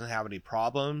 doesn't have any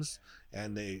problems,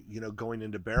 and they, going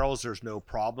into barrels, there's no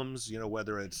problems,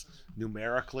 whether it's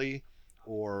numerically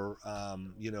or,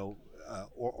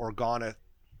 or organic,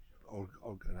 or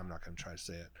I'm not going to try to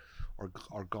say it, or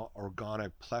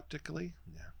organopleptically.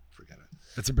 Yeah, forget it.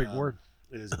 That's a big word.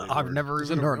 It is a big I've word. never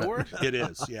even heard it. It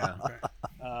is, yeah.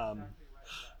 Okay.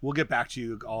 We'll get back to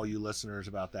you, all you listeners,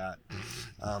 about that.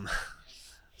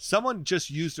 Someone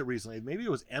just used it recently. Maybe it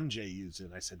was MJ used it.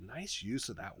 And I said, nice use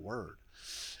of that word.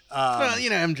 Well,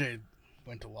 MJ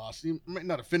went to law school. He might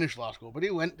not have finished law school, but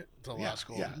he went to law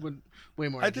school. Yeah. Way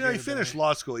more. I think he finished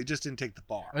law school. He just didn't take the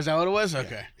bar. Is that what it was?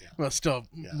 Okay. Yeah. Well, still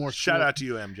Yeah. more. Shout school. out to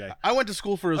you, MJ. I went to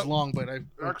school for as long, but I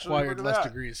Actually, acquired look at less that.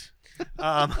 degrees.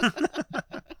 Um,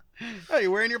 Oh, you're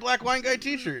wearing your Black Wine Guy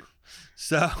T-shirt.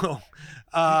 so,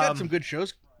 He's got some good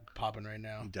shows popping right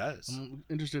now. he does. I'm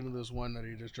interested in this one that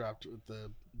he just dropped with the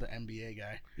NBA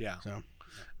guy. Yeah. So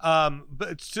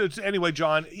But so anyway,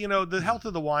 John, the health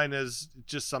of the wine is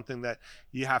just something that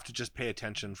you have to just pay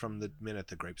attention from the minute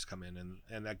the grapes come in,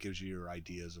 and that gives you your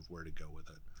ideas of where to go with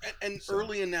it. and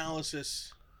early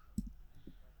analysis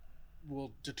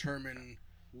will determine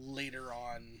later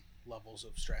on levels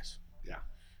of stress. Yeah.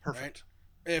 Perfect.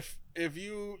 Right? If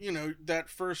you that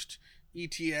first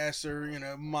ETS or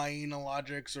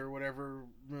Myenologics or whatever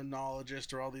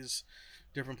monologist or all these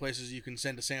different places you can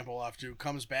send a sample off to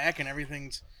comes back and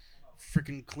everything's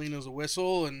freaking clean as a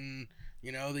whistle, and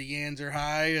the yans are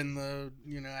high and the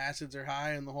acids are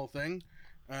high and the whole thing,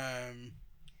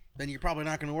 then you're probably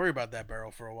not going to worry about that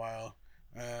barrel for a while.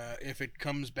 If it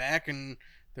comes back and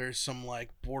there's some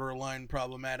borderline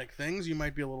problematic things, you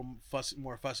might be a little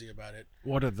more fussy about it.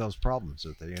 What are those problems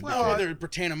that they indicate? Well, either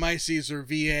Brettanomyces or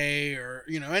VA or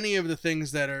any of the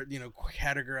things that are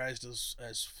categorized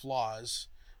as flaws.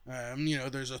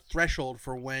 There's a threshold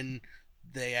for when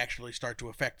they actually start to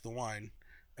affect the wine,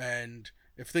 and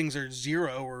if things are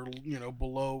 0 or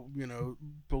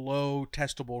below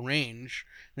testable range,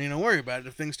 then you don't worry about it.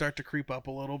 If things start to creep up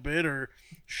a little bit or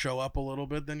show up a little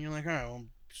bit, then you're like, all right, well,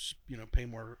 pay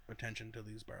more attention to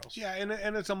these barrels. Yeah, and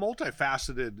it's a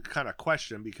multifaceted kind of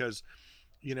question because,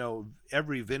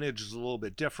 every vintage is a little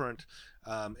bit different.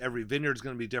 Every vineyard is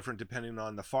going to be different depending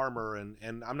on the farmer,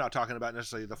 and I'm not talking about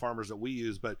necessarily the farmers that we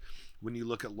use, but when you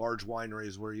look at large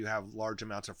wineries where you have large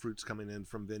amounts of fruits coming in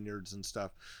from vineyards and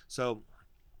stuff, so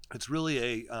it's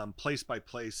really a place by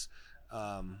place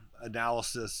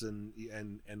analysis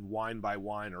and wine by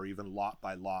wine or even lot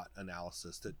by lot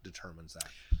analysis that determines that.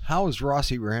 How is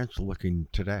Rossi Ranch looking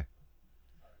today?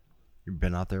 You've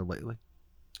been out there lately?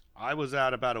 I was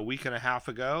out about a week and a half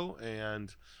ago,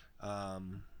 and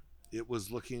it was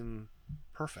looking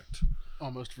perfect.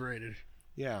 Almost verated.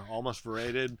 Yeah, almost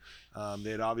verated.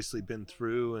 They had obviously been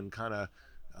through and kind of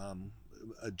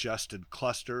adjusted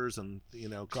clusters and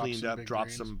cleaned up,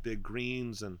 dropped some big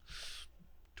greens, and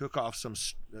took off some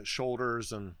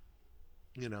shoulders, and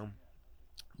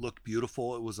looked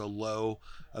beautiful. It was a low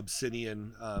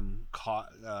obsidian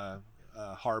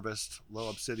harvest, low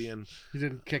obsidian. You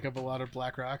didn't kick up a lot of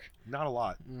black rock? Not a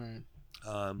lot. Right.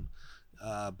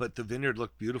 But the vineyard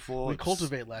looked beautiful. We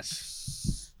cultivate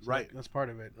less. Right. That's part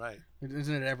of it. Right.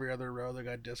 Isn't it every other row that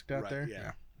got disked out there?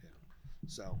 Yeah.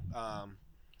 So,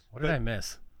 What did I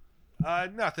miss?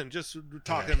 nothing. Just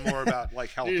talking more about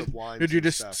health of wines. Did you and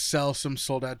just stuff. sell some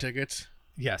sold out tickets?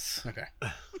 Yes. Okay.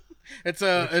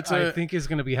 I think is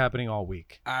going to be happening all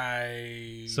week. So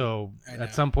I know.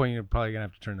 at some point you're probably going to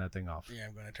have to turn that thing off. Yeah,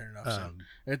 I'm going to turn it off soon.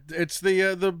 It's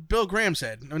the Bill Graham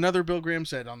said. Another Bill Graham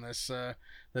said on this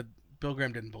that Bill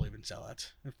Graham didn't believe in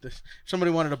sellouts. If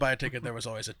somebody wanted to buy a ticket, there was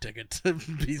always a ticket to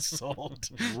be sold.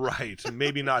 Right.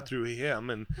 Maybe not through him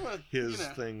and Well, his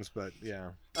things, but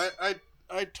yeah.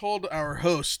 I told our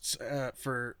hosts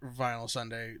for Vinyl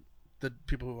Sunday, the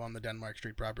people who own the Denmark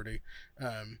Street property,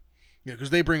 because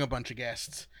they bring a bunch of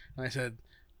guests, and I said,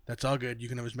 that's all good. You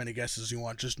can have as many guests as you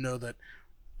want. Just know that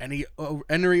any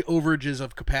overages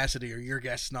of capacity are your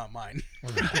guests, not mine.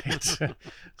 Right.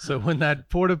 So when that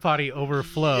porta potty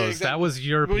overflows, Yeah, exactly. that was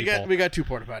your people. We got two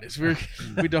porta potties.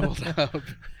 We doubled up.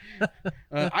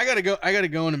 I gotta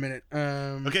go in a minute.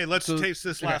 Okay, let's so- taste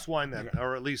this last wine then, okay.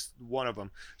 or at least one of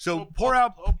them. So pour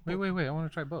out. Wait. I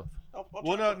want to try both.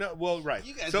 Well, no. Well, right.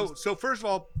 You guys So first of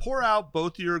all, pour out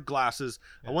both your glasses.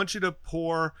 I want you to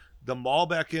pour the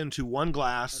Malbec into one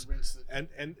glass, and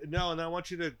I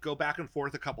want you to go back and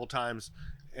forth a couple times,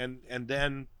 and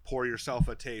then pour yourself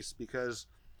a taste, because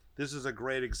this is a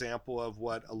great example of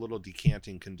what a little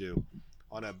decanting can do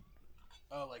on a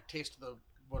Oh, like taste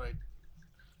what I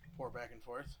pour back and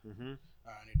forth. Mm-hmm.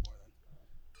 I need more then.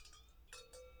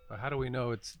 But how do we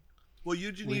know it's? Well,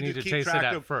 you We need to keep taste track it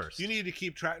at of first. You need to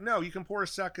keep track. No, you can pour a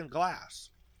second glass.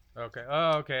 Okay.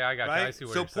 Oh, okay. I got you. Right. I see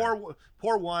what So you're saying.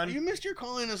 pour one. You missed your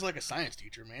calling as like a science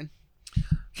teacher, man.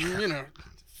 You know,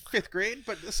 5th grade,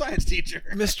 but a science teacher.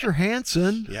 Mr.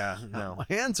 Hanson. Yeah. No.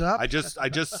 Hands up. I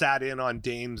just sat in on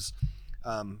Dane's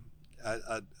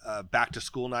back to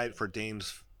school night for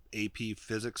Dane's AP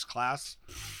physics class,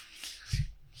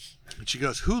 and she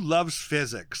goes, "Who loves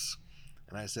physics?"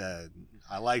 And I said,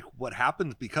 "I like what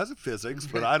happens because of physics,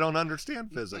 but I don't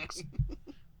understand physics."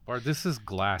 Or this is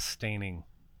glass staining.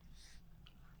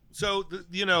 So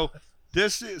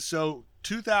this is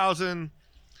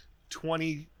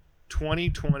 2020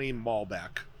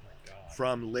 Malbec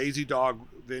from Lazy Dog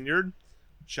Vineyard.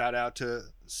 Shout out to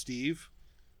Steve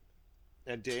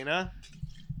and Dana.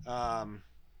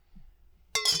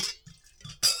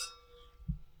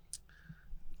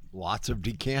 Lots of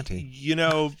decanting.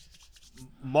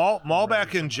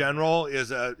 Malbec in general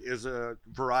is a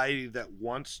variety that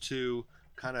wants to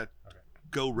kind of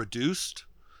go reduced.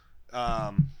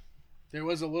 There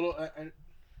was a little,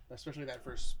 especially that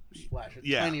first splash, a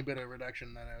tiny bit of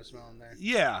reduction that I was smelling there.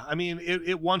 Yeah, I mean,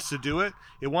 it wants to do it.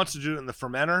 It wants to do it in the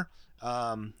fermenter.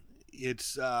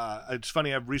 It's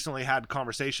funny. I've recently had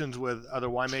conversations with other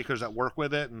winemakers that work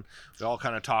with it, and we all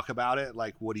kind of talk about it.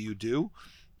 Like, what do you do?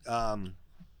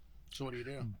 So what do you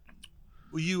do?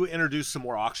 You introduce some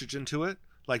more oxygen to it,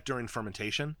 like during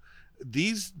fermentation.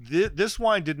 This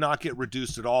wine did not get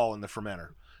reduced at all in the fermenter.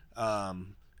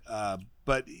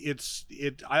 But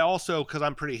I also, because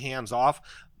I'm pretty hands off,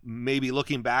 maybe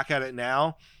looking back at it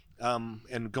now,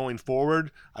 and going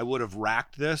forward, I would have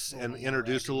racked this and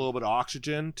introduced a little bit of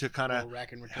oxygen to kind of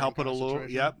help it a little.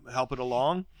 Yep, help it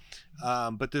along.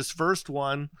 But this first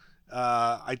one,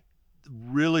 I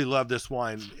really love this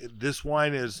wine. This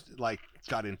wine is like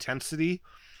got intensity.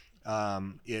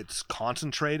 It's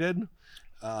concentrated.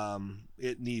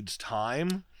 It needs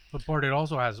time. But Bart, it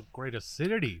also has great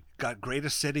acidity. Got great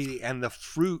acidity, and the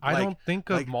fruit. I don't think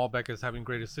of Malbec as having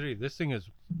great acidity. This thing is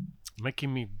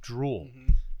making me drool.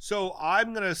 Mm-hmm. So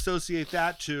I'm going to associate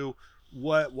that to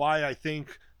why I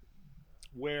think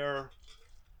where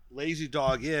Lazy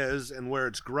Dog is and where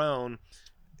it's grown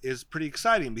is pretty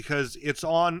exciting, because it's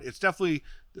definitely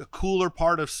the cooler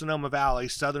part of Sonoma Valley,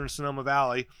 southern Sonoma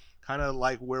Valley, kind of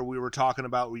like where we were talking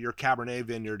about where your Cabernet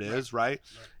vineyard is, right?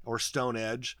 Or Stone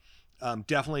Edge.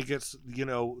 Definitely gets,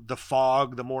 the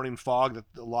fog, the morning fog that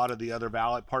a lot of the other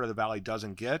part of the valley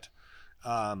doesn't get.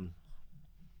 And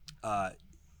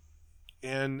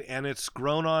it's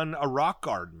grown on a rock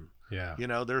garden. Yeah.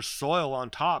 There's soil on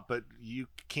top, but you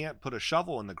can't put a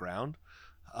shovel in the ground.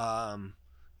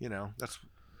 That's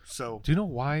so. Do you know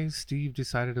why Steve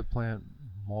decided to plant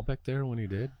Malbec there when he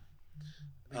did?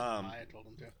 I told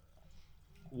him to.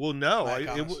 Well, no,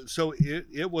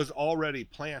 it was already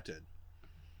planted.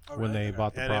 When they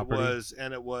bought the property,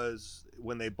 it was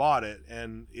when they bought it,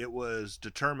 and it was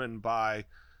determined by,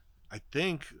 I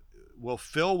think,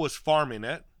 Phil was farming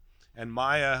it, and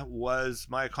Maya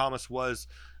Thomas was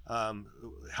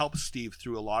helped Steve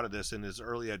through a lot of this in his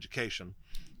early education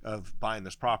of buying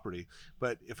this property.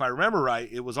 But if I remember right,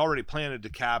 it was already planted to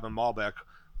Cab and Malbec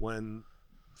when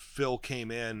Phil came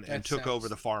in and took over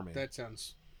the farming. That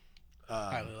sounds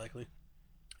highly likely.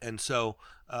 And so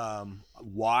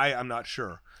why, I'm not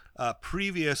sure.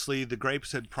 Previously, the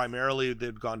grapes they'd gone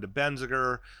to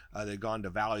Benziger, they'd gone to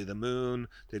Valley of the Moon,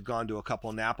 they'd gone to a couple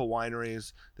of Napa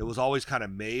wineries. That was always kind of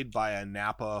made by a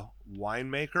Napa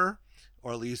winemaker,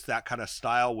 or at least that kind of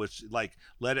style, which like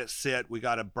let it sit. We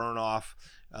got to burn off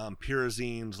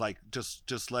pyrazines, like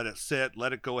just let it sit,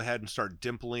 let it go ahead and start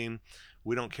dimpling.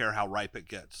 We don't care how ripe it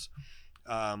gets.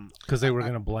 Because they were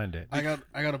going to blend it. I got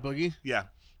a boogie. Yeah,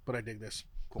 but I dig this.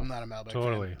 Cool. I'm not a Malbec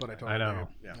totally. fan, but I totally I know.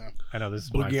 dig it. Yeah. I know this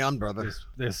is Boogie on, brother.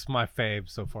 This is my fave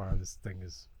so far. This thing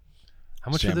is.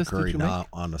 How much Sam of this Curry did you make? not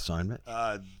on assignment.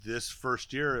 This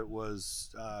first year it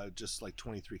was just like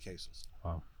 23 cases.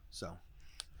 Wow. So,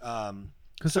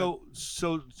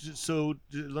 so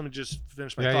let me just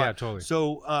finish my thought. Yeah, totally.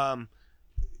 So,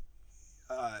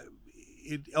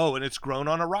 and it's grown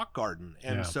on a rock garden,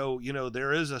 and so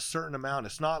there is a certain amount.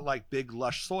 It's not like big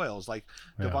lush soils. Like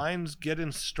the vines get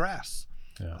in stress.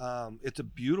 Yeah. It's a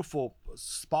beautiful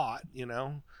spot.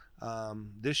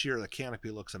 This year the canopy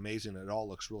looks amazing. It all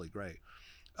looks really great.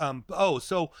 But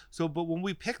when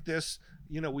we picked this,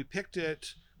 we picked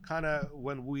it kind of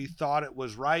when we thought it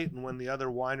was right, and when the other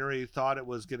winery thought it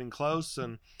was getting close,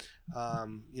 and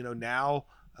now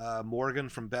Morgan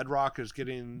from Bedrock is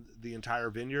getting the entire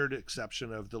vineyard,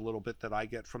 exception of the little bit that I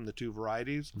get from the 2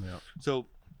 varieties. Yeah. So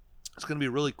it's going to be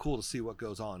really cool to see what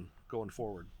goes on going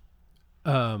forward.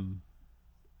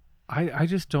 I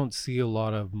just don't see a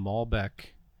lot of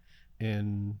Malbec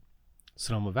in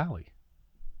Sonoma Valley.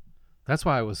 That's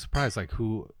why I was surprised. Like,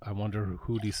 I wonder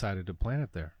who decided to plant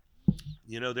it there.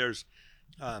 There's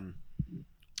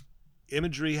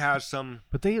Imagery has some,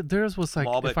 but theirs was like,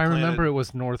 Malbec if I remember, planted. it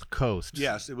was North Coast.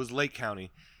 Yes, it was Lake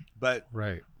County, but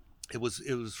Right. it was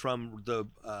from the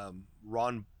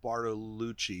Ron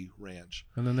Bartolucci Ranch.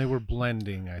 And then they were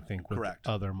blending, I think, with Correct.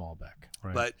 other Malbec.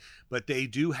 Right. But they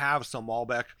do have some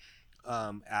Malbec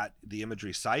at the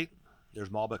Imagery site. There's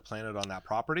Malbec planted on that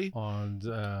property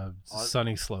on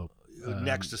Sunny Slope.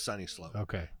 next to Sunny Slope.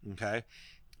 Okay. Okay.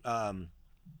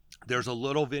 There's a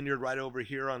little vineyard right over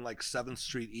here on like 7th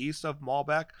Street East of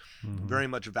Malbec, very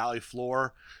much valley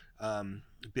floor,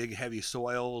 big heavy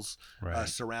soils, Right.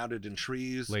 surrounded in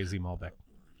trees. Lazy Malbec.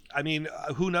 I mean,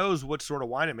 who knows what sort of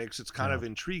wine it makes? It's kind of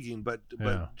intriguing, but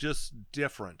Yeah. just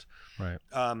different. Right.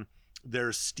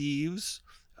 There's Steve's,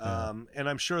 and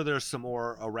I'm sure there's some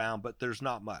more around, but there's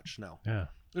not much. No, Yeah.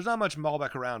 there's not much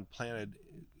Malbec around planted,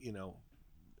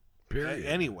 Period.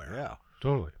 anywhere. Yeah.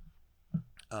 Totally.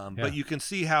 But you can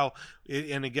see how,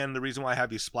 and again, the reason why I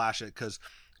have you splash it, because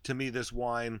to me, this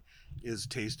wine is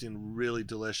tasting really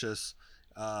delicious.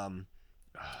 Fucking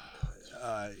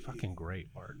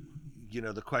great, Bart.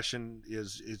 The question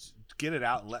is get it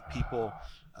out and let people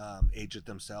age it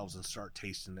themselves and start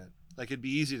tasting it. Like, it'd be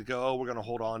easy to go, we're going to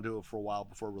hold on to it for a while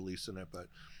before releasing it, but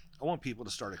I want people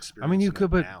to start experiencing it. I mean, you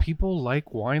could, but now. people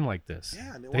like wine like this.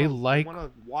 Yeah, and they want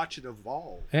to watch it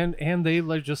evolve. and they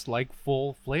just like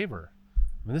full flavor.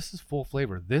 I mean, this is full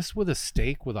flavor. This with a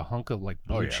steak with a hunk of like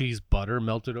blue cheese butter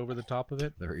melted over the top of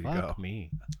it. There you Fuck go.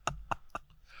 me.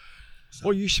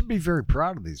 Well, you should be very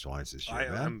proud of these wines this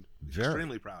year, man. I'm Very.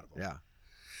 extremely proud of them.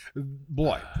 Yeah.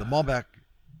 Boy, the Malbec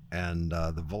and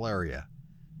the Valeria,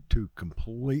 2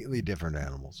 completely different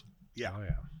animals. Yeah. Oh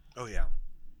yeah. Oh, yeah.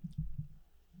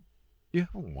 You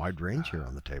have a wide range here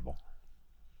on the table.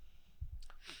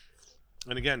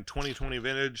 And again, 2020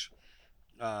 vintage.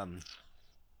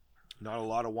 Not a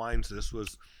lot of wines. This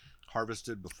was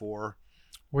harvested before.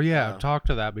 Well, yeah. Talk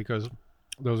to that, because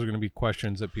those are going to be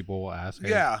questions that people will ask. Hey,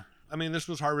 Yeah. I mean, this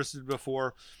was harvested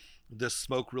before this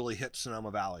smoke really hit Sonoma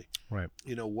Valley. Right.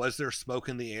 Was there smoke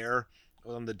in the air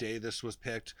on the day this was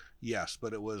picked? Yes,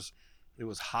 but it was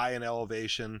high in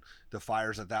elevation. The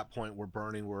fires at that point were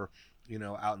burning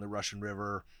out in the Russian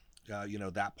River,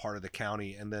 that part of the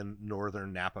county, and then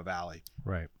northern Napa Valley.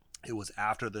 Right. It was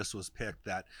after this was picked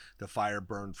that the fire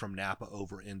burned from Napa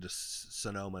over into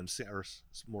Sonoma and or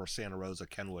more Santa Rosa,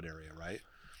 Kenwood area, right?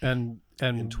 And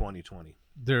In 2020.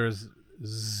 there's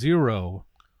zero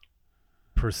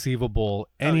perceivable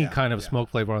any kind of smoke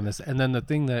flavor on this. And then the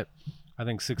thing that I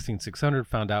think 16600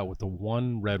 found out with the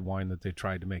one red wine that they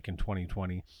tried to make in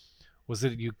 2020 was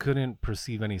that you couldn't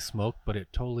perceive any smoke, but it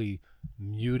totally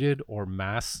muted or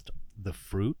masked the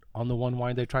fruit on the one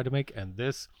wine they tried to make. And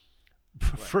this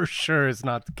for sure is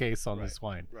not the case on this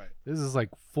wine. Right. This is like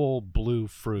full blue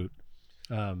fruit.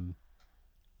 I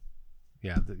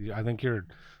think you're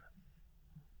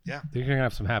gonna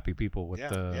have some happy people with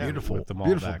the Beautiful, with the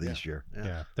beautiful Malbec. this year.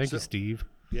 Yeah. Thank you, Steve.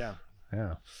 Yeah.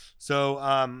 Yeah. So,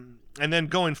 and then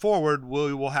going forward,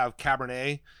 we will have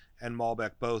Cabernet and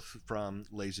Malbec both from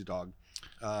Lazy Dog.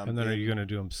 And then are you going to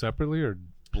do them separately or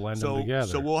blend them together?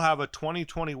 So we'll have a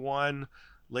 2021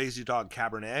 Lazy Dog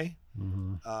Cabernet.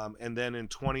 And then in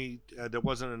there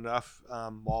wasn't enough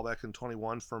Malbec in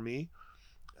 21 for me.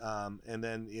 And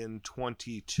then in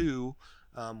 22,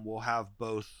 we'll have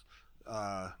both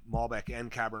Malbec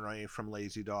and Cabernet from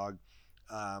Lazy Dog.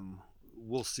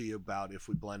 We'll see about if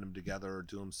we blend them together or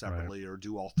do them separately or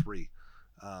do all 3.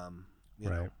 You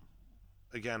know,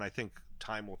 again, I think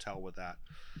time will tell with that.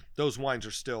 Those wines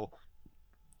are still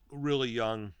really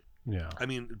young. Yeah. I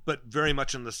mean, but very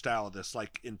much in the style of this,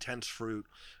 like intense fruit,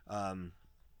 but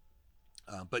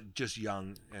just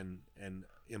young and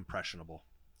impressionable.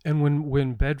 And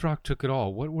when Bedrock took it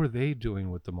all, what were they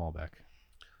doing with the Malbec?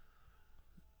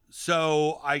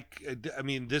 So I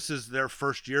mean, this is their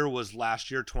first year, was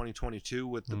last year, 2022,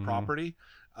 with the property.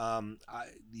 I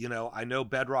know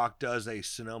Bedrock does a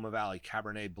Sonoma Valley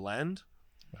Cabernet blend.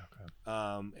 Okay.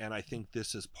 And I think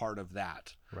this is part of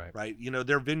that. Right.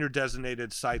 Their vineyard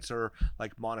designated sites are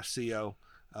like Montecillo,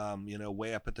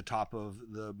 way up at the top of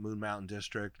the Moon Mountain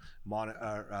District,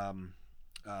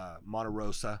 Monte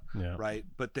Rosa, right?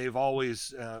 But they've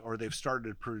always, or they've started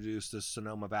to produce this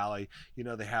Sonoma Valley.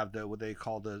 They have what they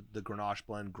call the Grenache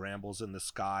blend, Grambles in the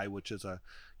Sky, which is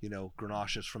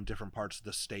Grenaches from different parts of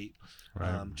the state.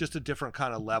 Right. Just a different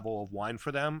kind of level of wine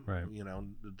for them. Right.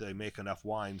 They make enough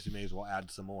wines, you may as well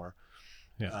add some more.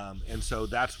 Yeah. And so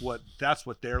that's what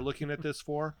they're looking at this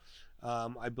for,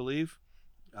 I believe.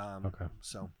 Okay.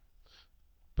 So.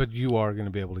 But you are going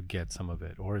to be able to get some of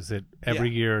it, or is it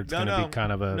every year it's going to be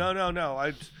kind of a... No.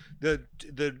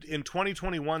 In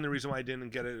 2021, the reason why I didn't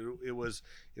get it, it was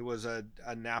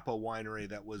a Napa winery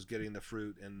that was getting the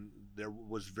fruit, and there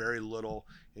was very little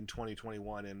in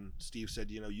 2021. And Steve said,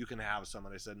 you can have some,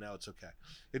 and I said, no, it's okay.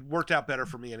 It worked out better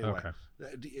for me anyway.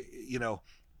 Okay.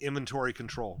 Inventory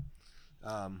control.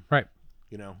 Right.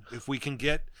 If we can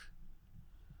get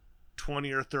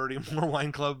 20 or 30 more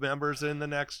wine club members in the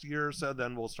next year or so,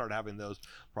 then we'll start having those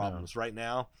problems. Right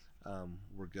now,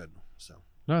 we're good. So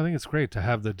no, I think it's great to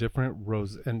have the different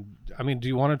rose. And I mean, do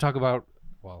you want to talk about,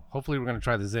 well, hopefully we're going to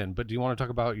try this in, but do you want to talk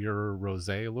about your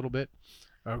rosé a little bit?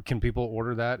 Or can people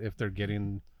order that if they're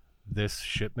getting this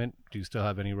shipment? Do you still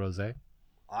have any rosé?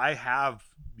 I have,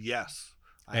 yes.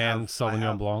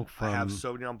 Sauvignon Blanc from... I have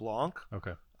Sauvignon Blanc.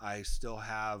 Okay. I still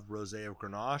have rosé of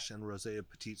Grenache and rosé of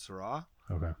Petit Syrah.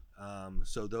 Okay.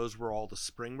 So those were all the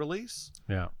spring release.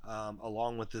 Yeah.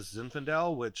 Along with this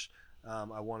Zinfandel, which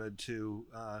I wanted to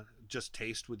just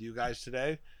taste with you guys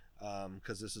today,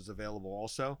 because this is available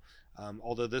also.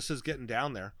 Although this is getting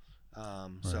down there.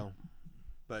 So,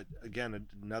 but again,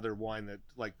 another wine that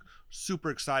super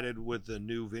excited with the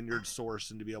new vineyard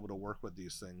source and to be able to work with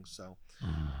these things. So,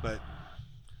 but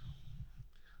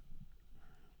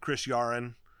Chris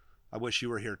Yaron, I wish you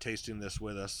were here tasting this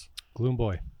with us. Gloom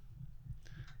Boy.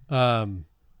 Yeah,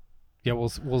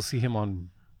 we'll see him on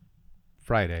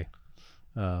Friday.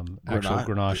 Actual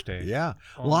Grenache Day. Yeah,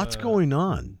 lots going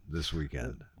on this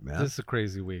weekend, man. This is a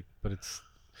crazy week, but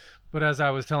as I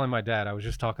was telling my dad, I was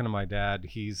just talking to my dad.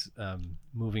 He's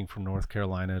moving from North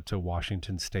Carolina to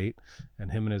Washington State,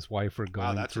 and him and his wife are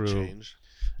going through. A change.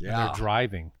 Yeah, and they're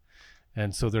driving,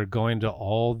 and so they're going to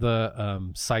all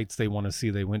the sites they want to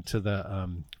see. They went to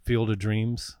the Field of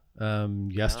Dreams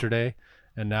yesterday.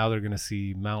 And now they're going to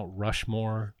see Mount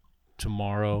Rushmore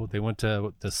tomorrow. They went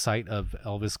to the site of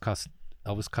Elvis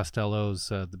Costello's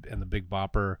and the Big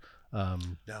Bopper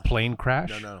plane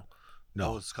crash. No.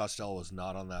 Elvis Costello was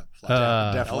not on that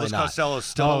flight. Definitely Elvis not. Costello is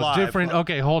still alive. Different.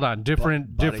 Okay, hold on.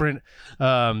 Different.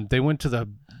 They went to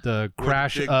the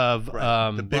crash of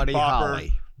the Big Buddy Bopper,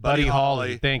 Holly. Buddy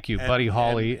Holly. Thank you, Buddy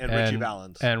Holly and Richie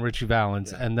Valens. And Richie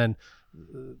Valens, Yeah. and then.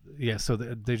 So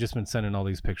they've just been sending all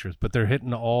these pictures, but they're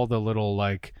hitting all the little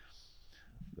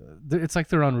it's like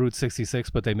they're on Route 66,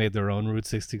 but they made their own Route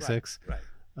 66. Right.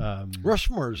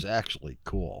 Rushmore is actually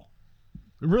cool.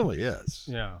 It really is.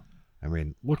 Yeah. I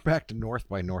mean, look back to North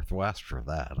by Northwest for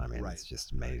that. I mean, Right. It's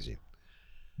just amazing.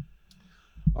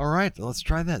 All right, let's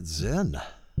try that Zin.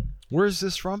 Where is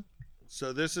this from?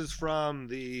 So this is from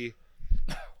the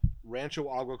Rancho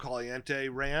Agua Caliente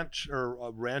Ranch,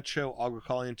 or Rancho Agua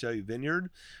Caliente Vineyard,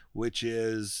 which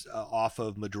is off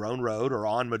of Madrone Road, or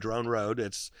on Madrone Road.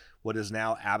 It's what is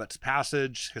now Abbott's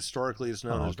Passage. Historically, it's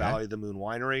known as Valley of the Moon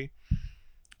Winery.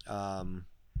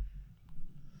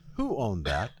 Who owned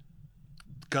that?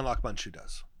 Gunlock Bunchu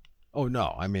does. Oh,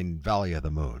 no. I mean, Valley of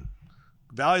the Moon.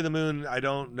 Valley of the Moon, I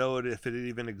don't know if it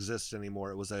even exists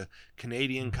anymore. It was a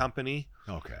Canadian company.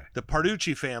 Okay. The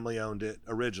Parducci family owned it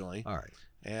originally. All right.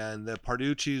 And the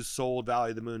Parducci's sold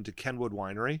Valley of the Moon to Kenwood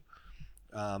Winery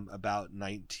about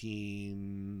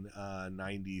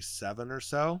 1997 or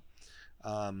so.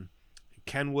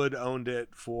 Kenwood owned it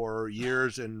for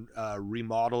years and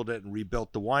remodeled it and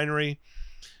rebuilt the winery.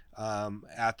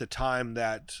 At the time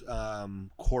that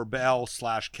Corbel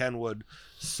 / Kenwood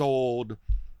sold,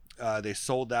 they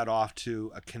sold that off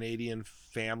to a Canadian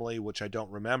family, which I don't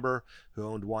remember, who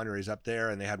owned wineries up there,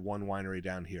 and they had one winery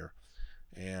down here.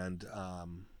 And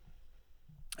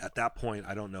at that point,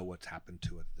 I don't know what's happened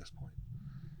to it at this point.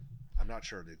 I'm not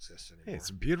sure it exists anymore. Hey, it's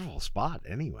a beautiful spot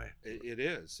anyway. It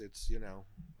is. It's,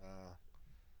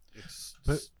 it's...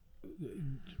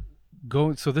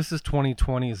 So this is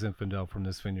 2020 Zinfandel from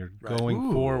this vineyard. Right.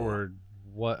 Going forward,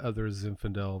 what other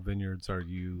Zinfandel vineyards are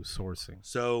you sourcing?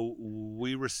 So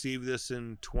we received this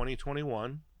in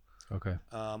 2021. Okay.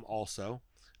 Also,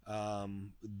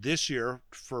 this year,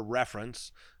 for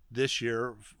reference,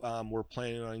 we're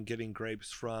planning on getting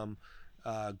grapes from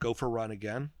Gopher Run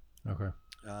again. Okay.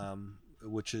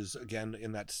 Which is again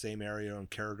in that same area on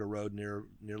Carriga Road near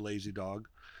Lazy Dog.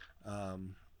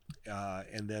 And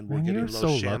then we're getting you're Los so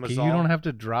Chamazal. lucky. You don't have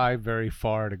to drive very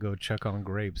far to go check on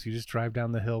grapes. You just drive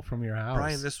down the hill from your house.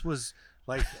 Brian, this was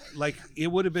Like it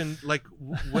would have been like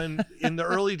when in the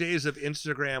early days of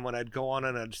Instagram, when I'd go on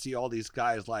and I'd see all these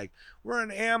guys like, we're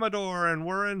in Amador and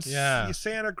we're in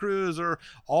Santa Cruz, or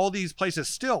all these places,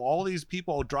 still all these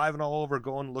people driving all over,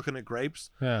 going looking at grapes.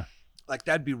 Yeah. Like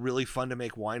that'd be really fun to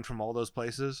make wine from all those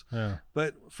places. Yeah.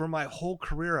 But for my whole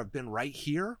career, I've been right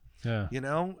here. Yeah. You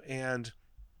know, and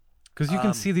because you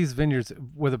can see these vineyards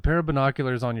with a pair of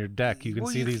binoculars on your deck. You can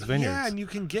see these vineyards. Yeah, and you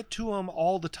can get to them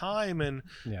all the time, and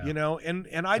you know, and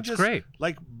That's great.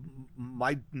 Like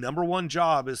my number one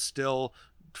job is still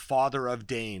father of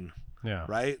Dane. Yeah.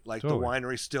 Right. Like totally. the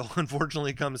winery still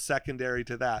unfortunately comes secondary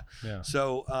to that. Yeah.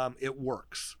 So it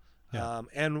works. Yeah.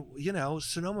 And you know,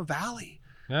 Sonoma Valley.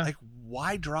 Yeah. Like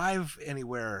why drive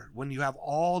anywhere when you have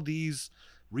all these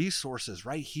resources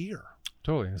right here?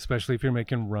 Totally, especially if you're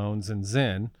making Rhones and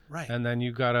Zin, Right. And then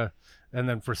and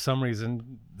then for some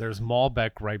reason there's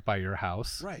Malbec right by your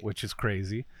house, Right. Which is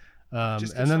crazy. Just And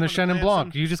get then someone the to Chenin plant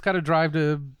Blanc. some- You just got to drive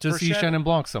to see Chenin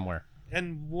Blanc somewhere.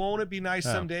 And won't it be nice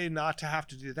Yeah. someday not to have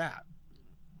to do that?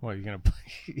 What, you're gonna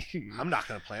play I'm not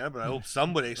going to plan it, but I hope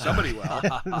somebody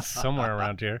will. somewhere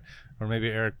around here, or maybe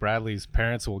Eric Bradley's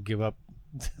parents will give up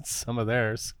some of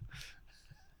theirs.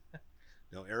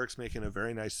 No, Eric's making a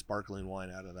very nice sparkling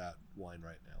wine out of that wine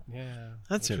right now. Yeah,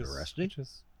 That's which interesting.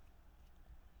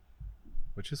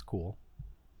 Which is cool.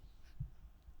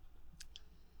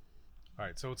 All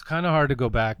right, so it's kind of hard to go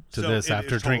back to So this it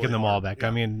after is drinking totally the hard. Malbec. Yeah.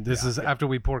 I mean, this Yeah, is after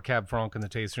we pour Cab Franc in the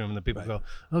taste room, and the people Right. go,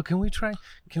 "Oh, can we try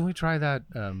that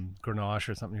Grenache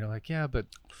or something?" You're like, "Yeah, but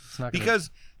it's not gonna...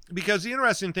 because the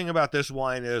interesting thing about this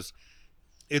wine is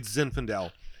it's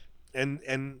Zinfandel,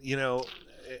 and you know,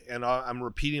 and I'm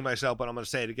repeating myself, but I'm going to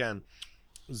say it again.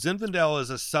 Zinfandel is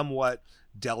a somewhat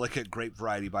delicate grape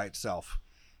variety by itself.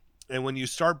 And when you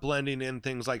start blending in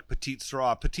things like Petit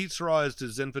Syrah is to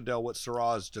Zinfandel what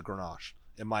Syrah is to Grenache,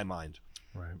 in my mind.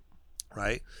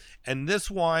 Right. And this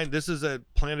wine, this is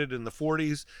planted in the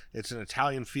 40s. It's an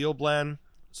Italian field blend.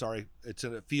 It's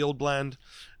a field blend.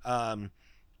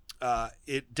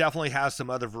 It definitely has some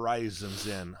other varieties in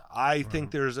Zin. I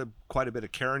think there's quite a bit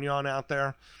of Carignan out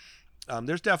there.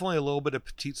 There's definitely a little bit of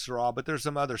Petit Syrah, but there's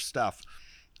some other stuff.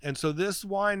 And so this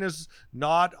wine is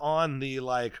not on the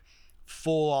like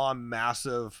full-on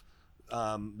massive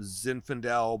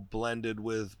Zinfandel blended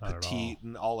with Petit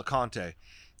and Alicante.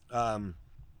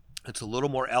 It's a little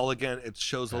more elegant. It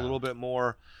shows a little bit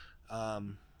more.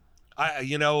 One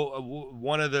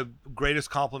of the greatest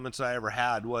compliments I ever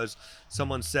had was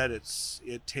someone said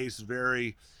it tastes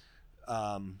very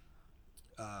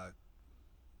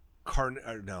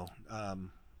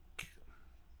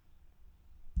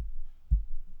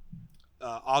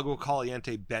agua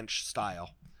caliente bench style.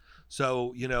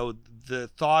 So, you know, the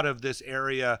thought of this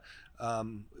area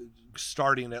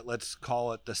starting at, let's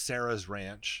call it the Sarah's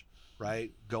Ranch,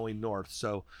 right? Going north.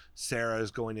 So Sarah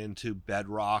is going into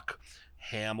Bedrock,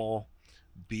 Hamel,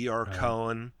 B.R.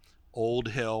 Cohen, Old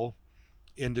Hill,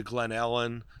 into Glen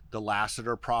Ellen, the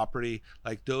Lassiter property,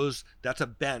 like those, that's a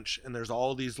bench. And there's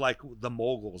all these, like the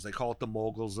moguls, they call it the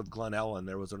moguls of Glen Ellen.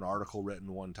 There was an article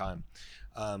written one time.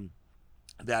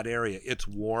 That area, it's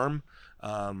warm.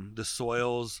 The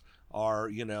soils are,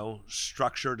 you know,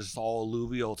 structured. It's all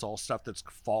alluvial. It's all stuff that's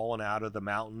fallen out of the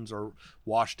mountains or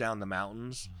washed down the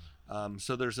mountains.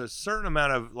 So there's a certain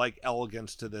amount of like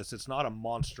elegance to this. It's not a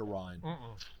monster wine.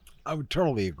 I would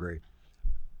totally agree.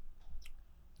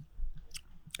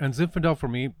 And Zinfandel for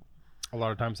me, a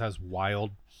lot of times has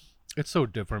wild. It's so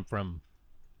different from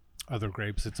other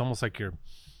grapes. It's almost like you're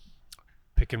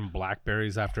picking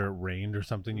blackberries after it rained or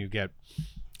something. You get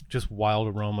just wild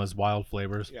aromas, wild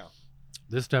flavors. Yeah.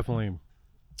 This definitely,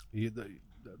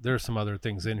 there's some other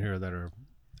things in here that are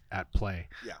at play.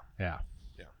 Yeah.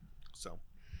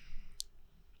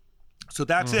 So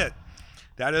that's it.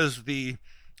 That is the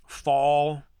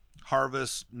fall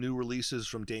harvest new releases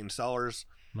from Dane Cellars.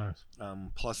 Nice.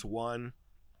 +1.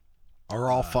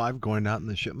 Are all 5 going out in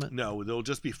the shipment? No, there'll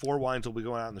just be 4 wines will be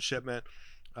going out in the shipment.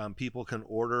 People can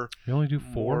order. You only do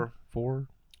more. four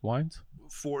wines?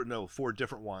 4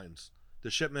 different wines. The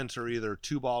shipments are either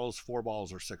 2 bottles, 4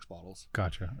 bottles, or 6 bottles.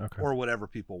 Gotcha. Okay. Or whatever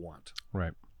people want.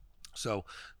 Right. So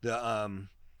the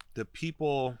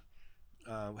people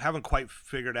haven't quite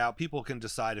figured out. People can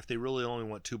decide if they really only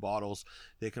want 2 bottles.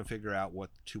 They can figure out what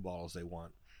 2 bottles they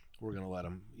want. We're going to let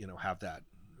them, you know, have that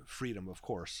freedom, of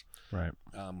course. Right.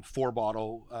 4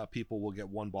 bottle people will get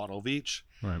 1 bottle of each.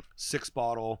 Right. 6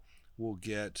 bottle will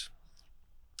get.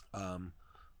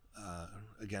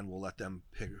 Again, we'll let them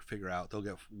figure out. They'll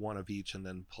get 1 of each, and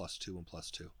then +2 and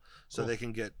 +2, so they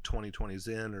can get 2020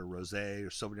 Zin or Rosé or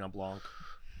Sauvignon Blanc.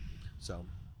 So,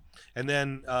 and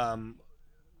then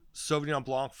Sauvignon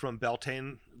Blanc from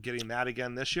Beltane, getting that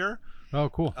again this year. Oh,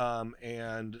 cool.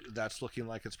 And that's looking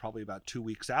like it's probably about 2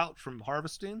 weeks out from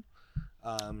harvesting.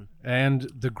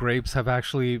 And the grapes have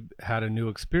actually had a new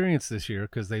experience this year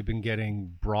because they've been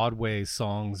getting Broadway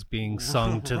songs being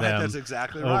sung to Right, them that's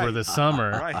exactly over right. the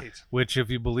summer. Right. Which, if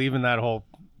you believe in that whole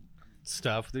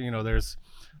stuff, you know, there's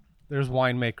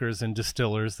winemakers and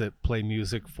distillers that play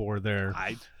music for their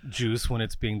juice when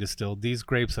it's being distilled. These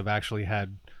grapes have actually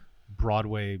had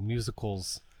Broadway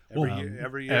musicals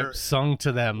Every year sung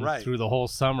to them Right. through the whole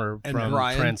summer And from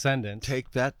Brian, Transcendence.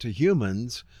 Take that to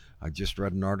humans. I just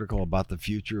read an article about the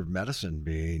future of medicine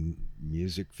being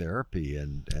music therapy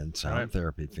and sound Right.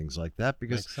 therapy, things like that,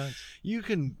 because Makes sense. you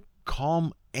can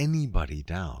calm anybody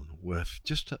down with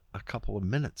just a couple of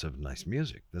minutes of nice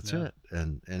music. That's Yeah. it.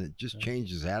 And it just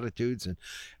changes attitudes, and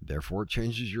therefore it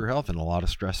changes your health in a lot of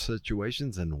stress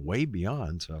situations and way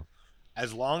beyond. So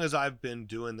as long as I've been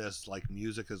doing this, like,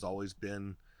 music has always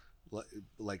been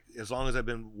like as long as I've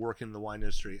been working in the wine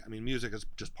industry. I mean, music is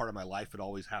just part of my life. It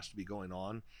always has to be going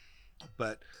on.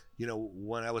 But, you know,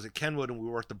 when I was at Kenwood and we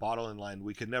worked the bottling line,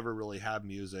 we could never really have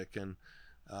music, and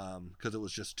because it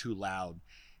was just too loud.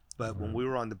 But when we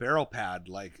were on the barrel pad,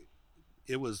 like,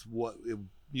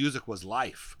 music was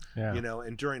life, Yeah. you know.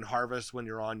 And during harvest, when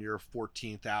you're on your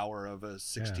 14th hour of a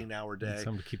 16-hour Need day,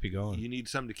 something to keep you going. you need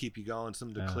something to keep you going,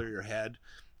 something to Yeah. clear your head.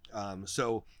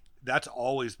 So that's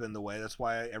always been the way. That's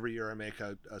why every year I make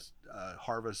a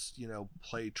harvest, you know,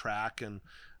 play track, and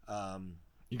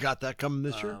you got that coming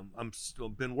this year? I'm still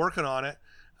been working on it.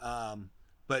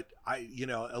 But you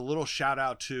know, a little shout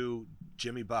out to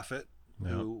Jimmy Buffett,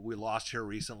 who we lost here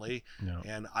recently. Yeah.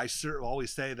 And I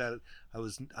always say that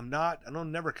I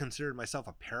don't never considered myself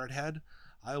a parrot head.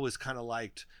 I always kind of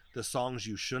liked the songs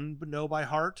you shouldn't know by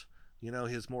heart, you know,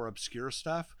 his more obscure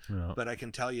stuff. Yeah. But I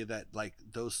can tell you that, like,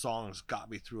 those songs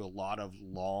got me through a lot of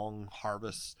long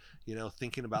harvests, you know,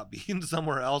 thinking about being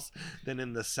somewhere else than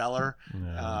in the cellar,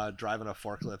 driving a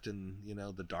forklift in, you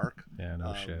know, the dark. Yeah,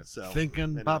 no shit. So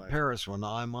Thinking about anyway. Paris when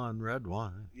I'm on red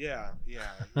wine. Yeah, you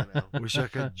know. Wish I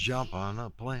could jump on a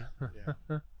plane.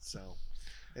 Yeah. So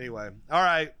anyway, all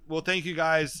right. Well, thank you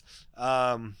guys.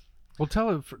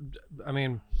 Well, I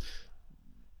mean,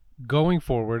 going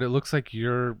forward, it looks like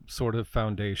your sort of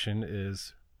foundation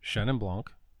is Chenin Blanc,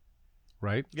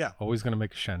 right? Yeah. Always going to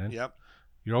make a Chenin. Yep.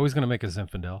 You're always going to make a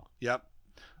Zinfandel. Yep.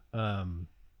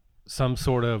 Some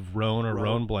sort of Rhone or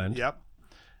Rhone blend. Yep.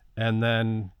 And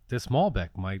then this Malbec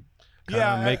might kind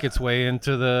of make its way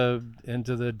into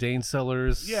the Dane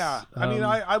Cellars. Yeah. I mean,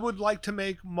 I would like to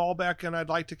make Malbec, and I'd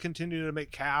like to continue to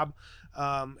make Cab.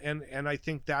 And I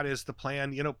think that is the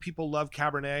plan. You know, people love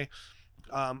Cabernet.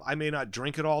 I may not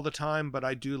drink it all the time, but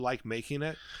I do like making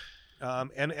it.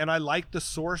 And I like the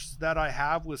source that I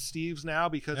have with Steve's now,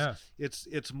 because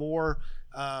it's more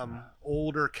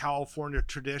older California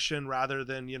tradition rather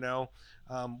than, you know,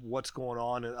 what's going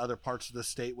on in other parts of the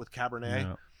state with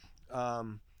Cabernet. Yeah.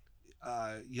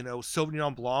 You know,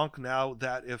 Sauvignon Blanc, now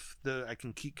that I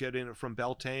can keep getting it from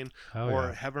Beltane,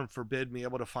 heaven forbid me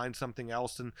able to find something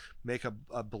else and make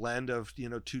a blend of, you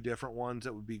know, two different ones,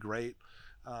 that would be great.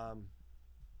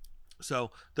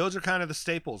 So those are kind of the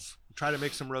staples. Try to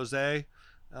make some rosé.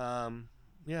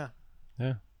 Yeah.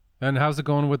 And how's it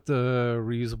going with the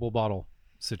reusable bottle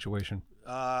situation?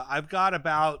 I've got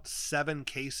about 7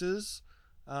 cases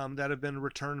that have been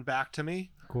returned back to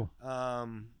me. Cool.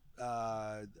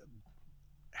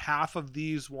 Half of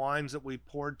these wines that we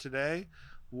poured today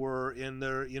were in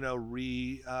their, you know,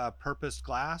 repurposed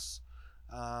glass.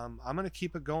 I'm going to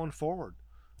keep it going forward.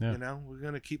 Yeah. You know, we're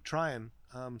going to keep trying.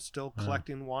 Still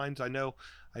collecting wines. I know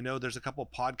there's a couple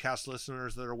of podcast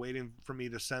listeners that are waiting for me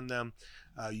to send them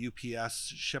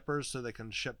UPS shippers so they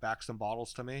can ship back some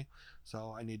bottles to me.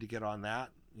 So I need to get on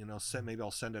that. You know, maybe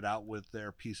I'll send it out with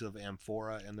their piece of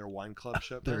amphora and their wine club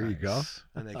shipment. There you go.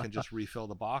 And they can just refill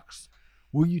the box.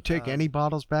 Will you take any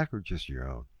bottles back or just your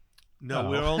own? No,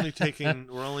 we're only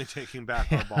taking back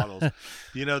our bottles.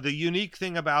 You know, the unique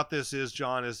thing about this is,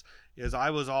 John, is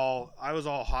I was all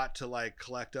hot to, like,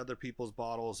 collect other people's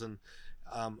bottles, and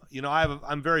you know,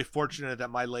 I'm very fortunate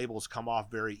that my labels come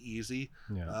off very easy.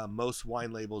 Yeah. Most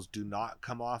wine labels do not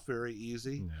come off very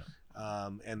easy. Yeah.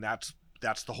 And that's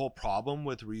the whole problem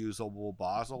with reusable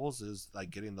bottles, is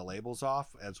like getting the labels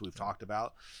off, as we've talked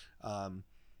about.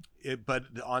 But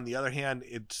on the other hand,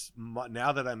 it's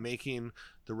now that I'm making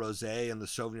the rosé and the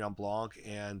Sauvignon Blanc,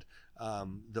 and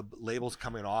the labels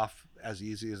coming off as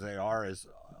easy as they are is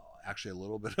actually a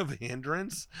little bit of a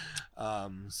hindrance.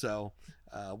 So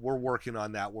we're working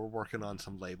on that. We're working on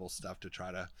some label stuff to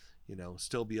try to,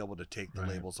 still be able to take the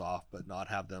labels off, but not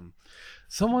have them.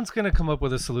 Someone's going to come up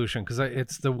with a solution, because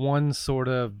it's the one sort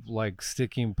of like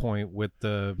sticking point with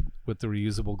the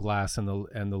reusable glass and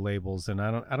the labels, and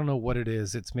I don't know what it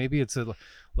is. It's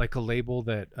like a label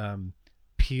that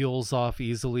peels off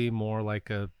easily, more like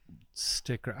a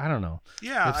sticker. I don't know.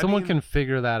 Yeah, if someone can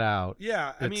figure that out.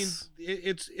 Yeah, I mean,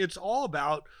 it's all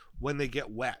about when they get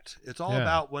wet. It's all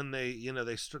about when they,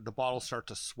 the bottles start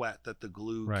to sweat, that the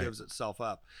glue gives itself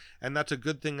up. And that's a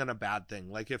good thing and a bad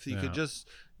thing. Like if you could just,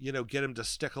 get them to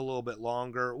stick a little bit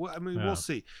longer. Well, I mean, we'll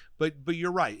see. But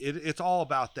you're right. It's all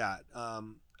about that.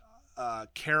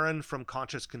 Karen from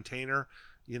Conscious Container,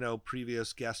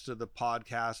 previous guest of the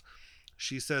podcast,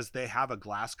 she says they have a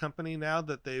glass company now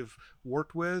that they've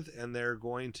worked with, and they're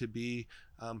going to be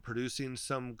producing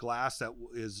some glass that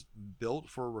is built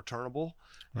for returnable,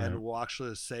 and will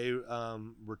actually say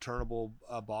returnable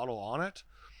bottle on it.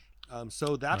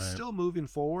 So that's still moving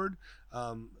forward.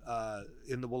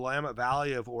 In the Willamette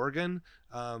Valley of Oregon,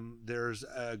 there's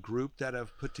a group that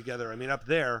have put together, up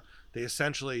there, they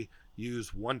essentially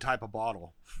use one type of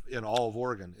bottle in all of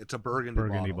Oregon. It's a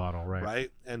burgundy bottle,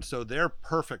 right? And so they're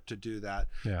perfect to do that.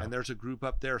 Yeah. And there's a group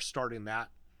up there starting that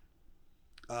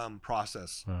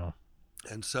process. Wow.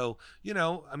 And so,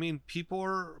 people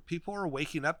are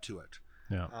waking up to it.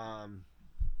 Yeah.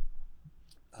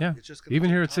 It's just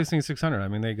even here at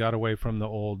 16600, they got away from the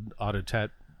old Autotet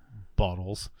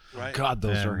bottles. Right. God,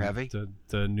 those are heavy.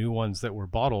 The new ones that were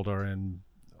bottled are in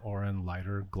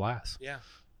lighter glass. Yeah.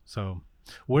 So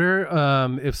where,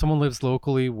 if someone lives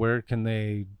locally, where can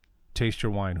they taste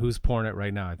your wine? Who's pouring it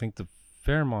right now? I think the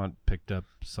Fairmont picked up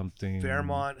something.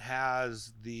 Fairmont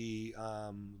has the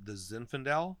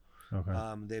Zinfandel. Okay.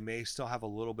 They may still have a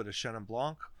little bit of Chenin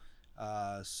Blanc.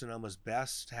 Sonoma's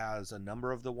Best has a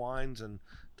number of the wines, and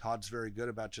Todd's very good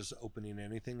about just opening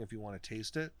anything if you want to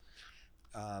taste it.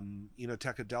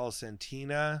 Enoteca della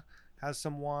Santina has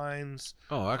some wines.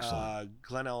 Oh, excellent.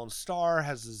 Glen Ellen Star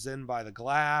has the Zin by the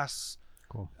Glass.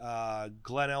 Cool.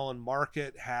 Glen Ellen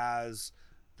Market has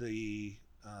the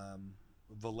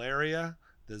Valeria,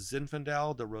 the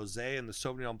Zinfandel, the Rosé, and the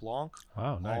Sauvignon Blanc.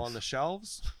 Wow, nice. All on the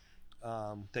shelves.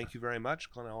 Thank you very much,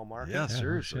 Glen Ellen Market. Yeah,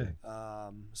 seriously.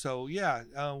 So yeah,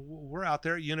 we're out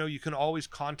there. You can always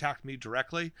contact me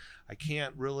directly. I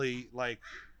can't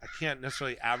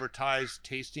necessarily advertise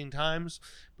tasting times,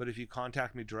 but if you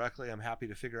contact me directly, I'm happy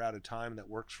to figure out a time that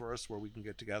works for us where we can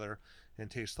get together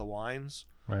and taste the wines.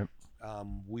 Right.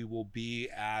 We will be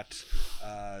at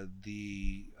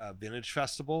the Vintage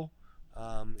Festival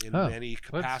in many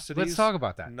capacities. Let's talk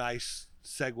about that. Nice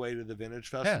segue to the Vintage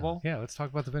Festival. Yeah, let's talk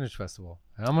about the Vintage Festival.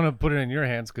 And I'm going to put it in your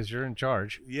hands because you're in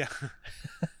charge. Yeah.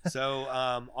 So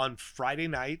on Friday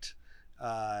night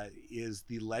is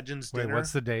the Legends Dinner. Wait,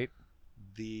 what's the date?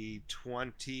 The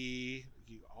 20.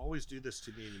 You always do this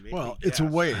to me. It's a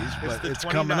ways, but it's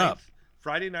coming up.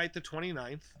 Friday night, the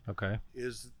 29th. Okay.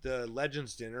 Is the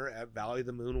Legends Dinner at Valley of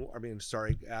the Moon.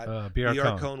 At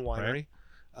B.R. Cone Winery,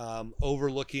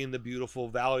 overlooking the beautiful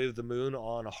Valley of the Moon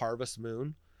on a harvest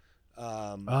moon.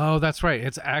 Oh, that's right.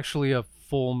 It's actually a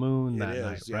full moon that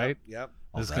night, right? Yep.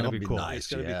 This is gonna be cool. Nice. It's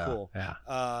gonna be cool. Yeah.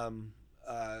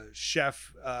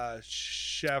 Chef.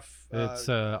 It's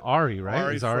Ari, right?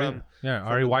 Ari Is Ari? from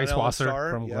Ari the Glen Ellen Weisswasser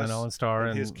Star, from Glen Ellen Star,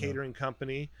 and his catering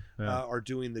company are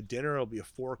doing the dinner. It'll be a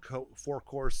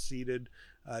four-course seated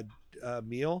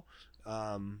meal.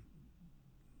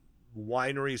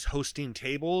 Wineries hosting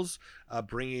tables,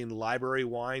 bringing library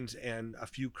wines and a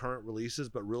few current releases,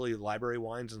 but really library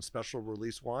wines and special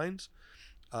release wines.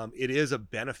 It is a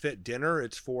benefit dinner.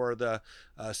 It's for the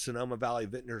Sonoma Valley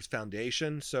Vintners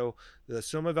Foundation. So the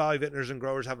Sonoma Valley Vintners and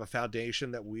Growers have a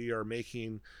foundation that we are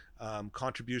making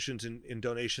contributions in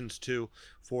donations to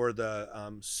for the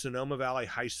Sonoma Valley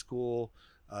High School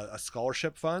a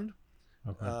scholarship fund.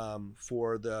 Okay.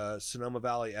 For the Sonoma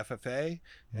Valley FFA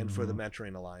and for the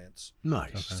Mentoring Alliance.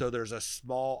 Nice. Okay. So there's a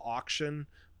small auction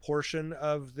portion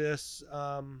of this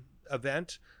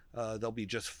event. There'll be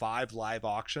just 5 live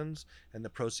auctions, and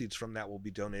the proceeds from that will be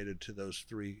donated to those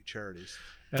 3 charities.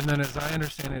 And then, as I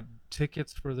understand it,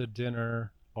 tickets for the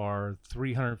dinner are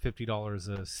 $350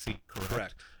 a seat,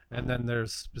 correct? And then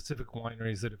there's specific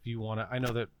wineries that if you want to, I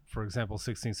know that, for example,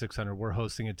 16600, we're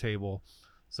hosting a table.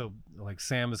 So like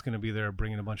Sam is going to be there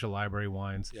bringing a bunch of library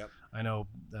wines. Yep. I know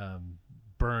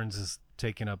Burns is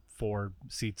taking up 4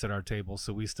 seats at our table.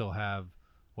 So we still have,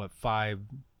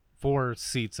 4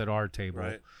 seats at our table.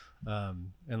 Right.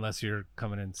 Unless you're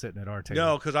coming and sitting at our table.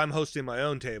 No, because I'm hosting my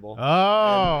own table.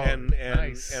 Oh,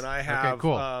 nice. And I have, okay,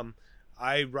 cool.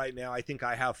 right now, I think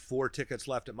I have 4 tickets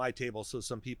left at my table. So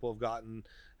some people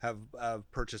have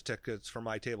purchased tickets for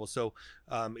my table. So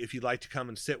if you'd like to come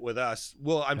and sit with us,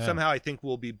 somehow I think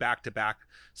we'll be back to back.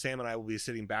 Sam and I will be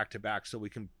sitting back to back, so we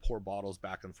can pour bottles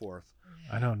back and forth.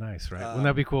 I know, nice, right? Wouldn't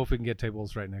that be cool if we can get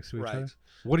tables right next to each right. other?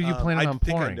 What are you planning on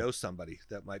pouring? I think I know somebody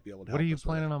that might be able to help. What are you us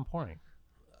planning on pouring?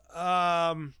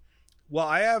 Well,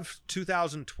 I have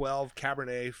 2012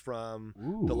 Cabernet from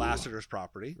the Lassiter's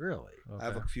property. Really? I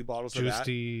have a few bottles of that.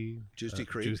 Juicy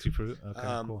Creek. Juicy Fruit. Okay,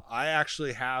 cool. I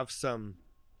actually have some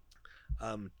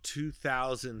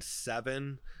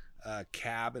 2007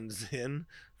 Cab and Zin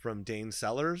from Dane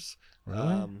Cellars.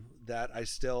 Really? That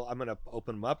I'm going to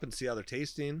open them up and see how they're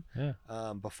tasting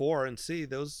before and see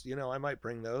those. I might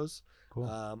bring those.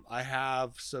 Cool. I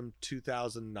have some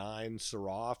 2009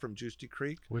 Syrah from Juicy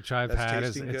Creek, which I've had.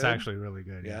 It's actually really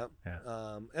good. Yeah.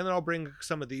 And then I'll bring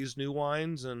some of these new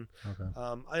wines, and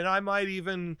and I might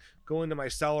even go into my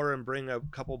cellar and bring a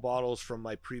couple bottles from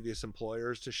my previous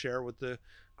employers to share with the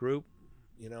group.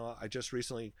 I just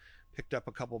recently picked up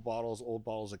a couple old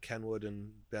bottles of Kenwood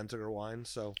and Benziger wine.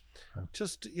 So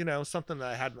just, something that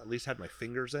I had at least had my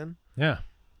fingers in. Yeah.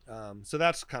 So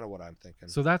that's kind of what I'm thinking.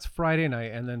 So that's Friday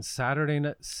night, and then Saturday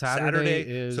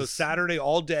is... So Saturday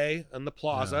all day in the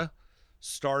plaza,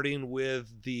 starting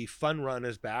with the fun run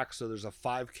is back. So there's a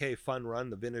 5K fun run,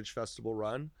 the Vintage Festival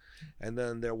run. And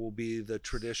then there will be the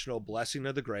traditional Blessing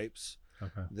of the Grapes.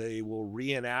 Okay. They will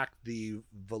reenact the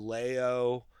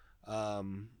Vallejo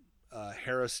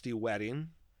Harristy wedding.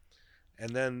 And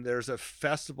then there's a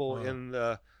festival in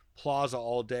the plaza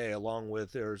all day, along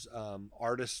with there's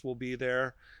artists will be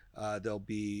there. There'll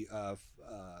be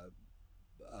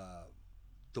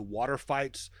the water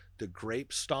fights, the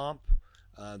grape stomp.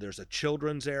 There's a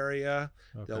children's area.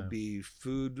 There'll be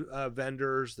food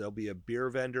vendors. There'll be a beer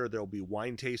vendor. There'll be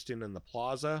wine tasting in the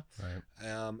plaza. Right.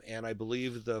 And I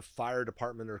believe the fire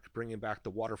department are bringing back the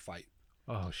water fight.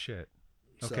 Oh shit.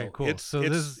 So okay, cool. It's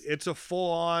a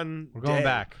full on. We're going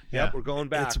back. Yep, we're going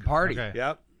back. It's a party. Okay.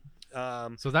 Yep.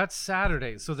 So that's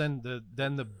Saturday. So then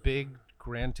the big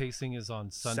grand tasting is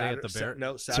on Sunday at the barracks.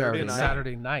 No, Saturday night.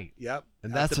 Saturday night. Yep.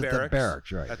 And that's at the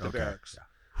barracks, right? At the barracks.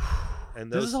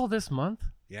 And this is all this month?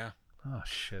 Yeah. Oh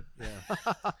shit. Yeah.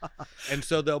 And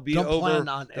so there'll be Don't over plan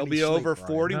on there'll any be over sleep,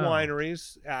 40 Brian.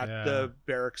 wineries at the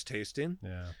barracks tasting.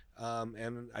 Yeah.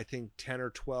 And I think 10 or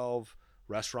 12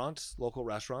 restaurants, local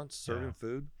restaurants serving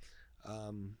food.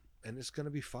 And it's going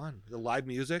to be fun. The live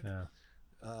music. Yeah.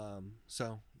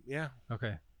 So, yeah.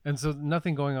 Okay. And so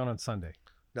nothing going on Sunday.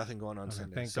 Nothing going on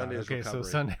Sunday. Thank Sunday God. is Okay, recovery. so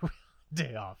Sunday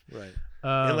day off. Right.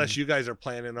 Unless you guys are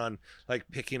planning on like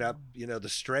picking up, the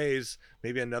strays,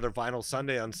 maybe another vinyl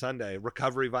Sunday on Sunday,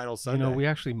 recovery vinyl Sunday. We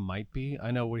actually might be.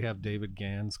 I know we have David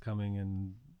Gans coming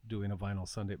and doing a vinyl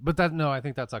Sunday, but I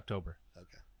think that's October.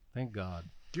 Okay. Thank God.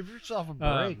 Give yourself a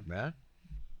break, man.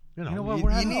 You know what?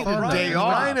 We're having need fun. a day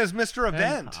off. Ryan is Mr.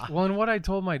 Event. Well, and what I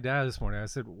told my dad this morning, I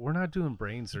said, we're not doing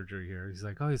brain surgery here. He's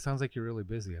like, oh, it sounds like you're really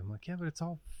busy. I'm like, yeah, but it's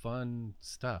all fun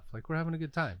stuff. Like, we're having a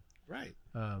good time. Right.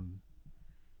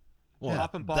 Well,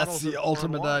 popping that's bottles the of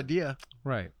ultimate foreign wine. idea.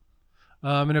 Right.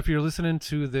 And if you're listening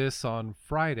to this on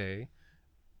Friday,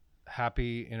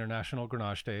 happy International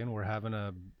Grenache Day, and we're having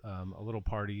a little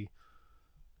party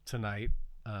tonight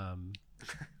on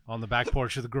the back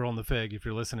porch of the Girl in the Fig. If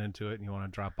you're listening to it and you want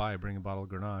to drop by, bring a bottle of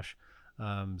Grenache.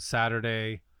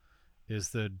 Saturday is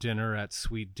the dinner at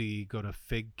Sweet D. Go to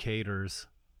Fig Caters,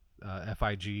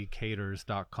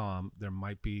 figcaters.com. There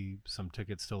might be some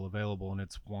tickets still available, and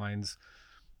its wines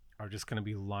are just going to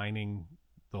be lining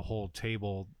the whole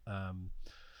table,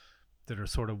 that are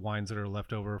sort of wines that are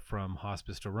left over from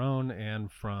Hospice de Rhone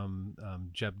and from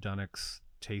Jeb Dunnick's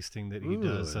tasting that he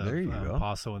does of there you go.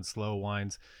 Paso and slow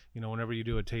wines. Whenever you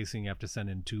do a tasting, you have to send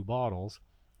in 2 bottles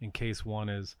in case one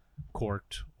is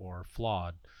corked or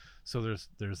flawed. So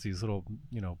there's these little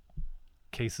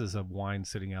cases of wine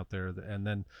sitting out there, and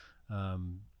then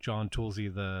John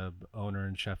Toolsey, the owner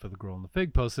and chef of the Girl in the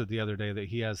Fig, posted the other day that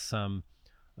he has some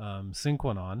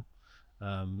Cinquanon.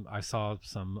 I saw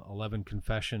some 11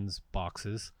 Confessions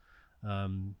boxes,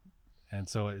 and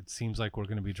so it seems like we're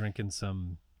going to be drinking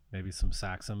maybe some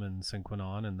Saxum and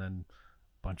Cinquanon, and then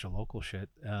a bunch of local shit.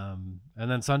 And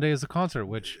then Sunday is a concert,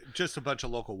 which Just a bunch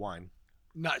of local wine.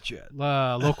 Not yet.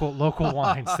 local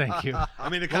wines. Thank you. I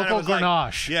mean, it kind Local of was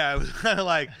Grenache. it was kind of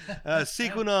like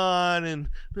Sequenon and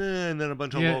then a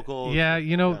bunch of local. Yeah,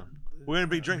 We're going to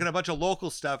be drinking a bunch of local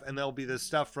stuff, and there'll be this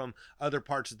stuff from other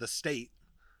parts of the state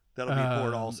that'll be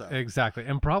poured also. Exactly.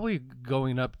 And probably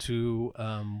going up to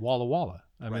Walla Walla.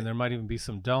 I mean, Right. there might even be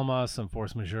some Delma, some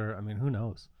Force Majeure. I mean, who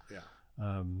knows?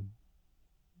 Yeah.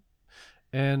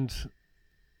 And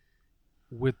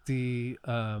with the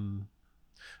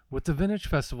With the Vintage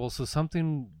Festival, so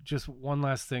just one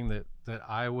last thing that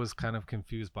I was kind of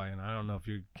confused by, and I don't know if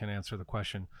you can answer the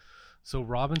question. So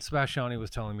Robin Sebastiani was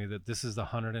telling me that this is the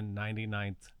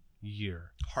 199th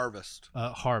year harvest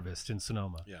in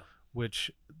Sonoma. Yeah. Which,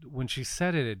 when she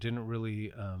said it, it didn't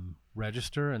really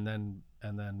register, and then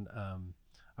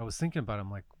I was thinking about it.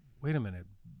 I'm like, wait a minute.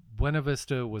 Buena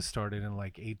Vista was started in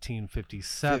like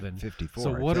 1857. 54.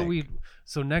 So I think.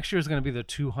 So next year is going to be the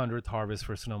 200th harvest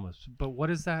for Sonoma. But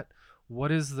what is that?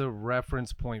 What is the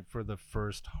reference point for the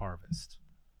first harvest?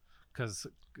 Because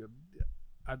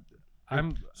I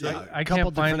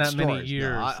can't find that many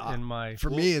years in my.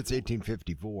 For me, it's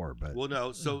 1854. But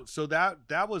no. So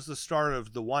that was the start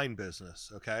of the wine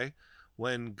business. Okay.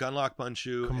 When Gunlock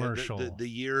Bundschu, commercial, the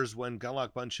years when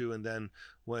Gunlock Bundschu, and then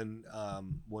when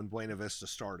Buena Vista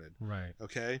started, right?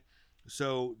 Okay,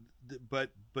 so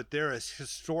but there is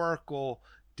historical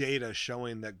data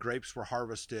showing that grapes were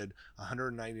harvested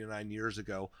 199 years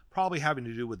ago, probably having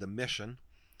to do with the mission,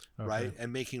 right,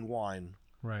 and making wine,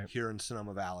 right, here in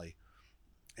Sonoma Valley.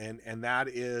 And that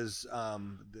is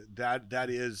that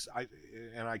is I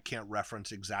can't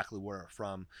reference exactly where it's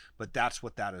from, but that's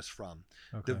what that is from.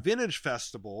 Okay. The Vintage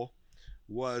Festival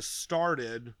was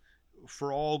started,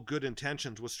 for all good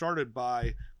intentions, was started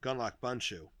by Gunlock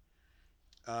Bundschu.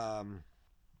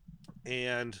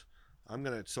 And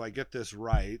so I get this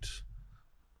right.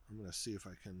 I'm gonna see if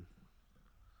I can.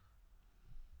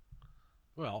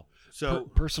 Well, so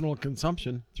personal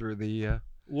consumption through the.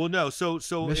 Well, no, so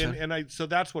mission. so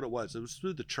that's what it was. It was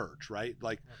through the church, right?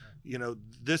 Like,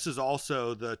 this is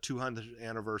also the 200th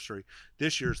anniversary.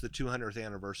 This year's the 200th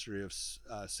anniversary of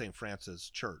St. Francis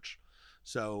Church.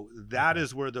 So that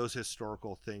is where those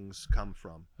historical things come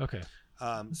from. Okay.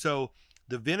 So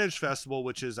the Vintage Festival,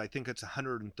 which is, I think it's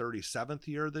 137th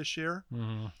year this year.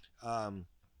 Mm-hmm.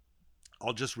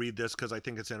 I'll just read this because I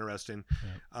think it's interesting.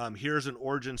 Yeah. Here's an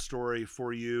origin story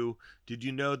for you. Did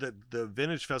you know that the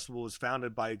Vintage Festival was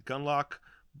founded by Gunlock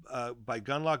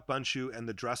Bundschu and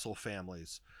the Dressel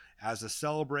families as a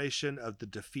celebration of the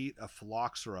defeat of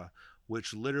Phylloxera,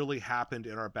 which literally happened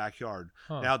in our backyard?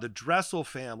 Huh. Now, the Dressel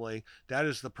family, that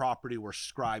is the property where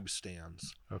Scribe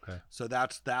stands. Okay. So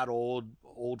that's that old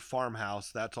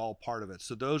farmhouse. That's all part of it.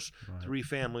 So those three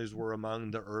families were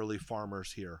among the early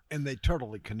farmers here. And they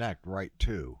totally connect right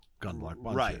to Gunlock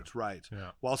Bundschu. Right.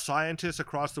 Yeah. While scientists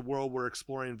across the world were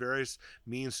exploring various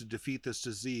means to defeat this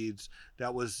disease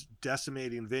that was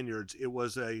decimating vineyards, it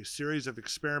was a series of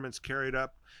experiments carried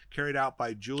out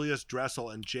by Julius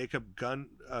Dressel and Jacob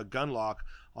Gunlock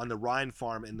on the Rhine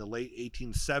farm in the late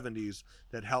 1870s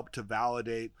that helped to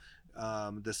validate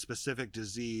the specific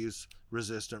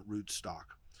disease-resistant rootstock.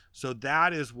 So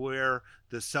that is where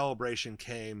the celebration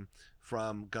came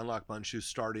from, Gunlock Bundschu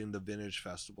starting the Vintage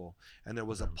Festival. And there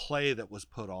was a play that was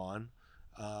put on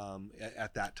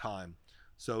at that time.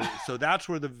 So that's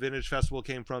where the Vintage Festival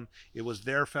came from. It was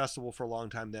their festival for a long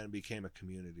time, then it became a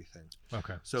community thing.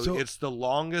 Okay. So it's the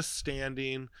longest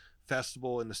standing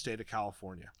festival in the state of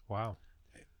California. Wow.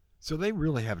 So they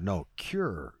really have no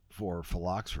cure for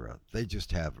phylloxera. They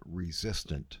just have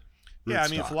resistant Yeah, I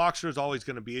mean, rootstock. phylloxera is always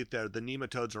going to be there. The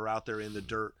nematodes are out there in the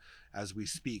dirt as we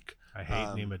speak. I hate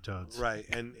nematodes. Right,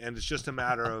 and it's just a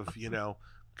matter of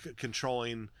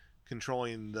controlling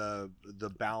the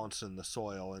balance in the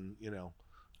soil, and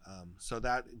so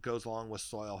that goes along with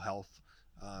soil health,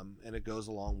 and it goes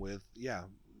along with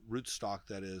rootstock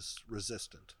that is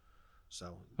resistant.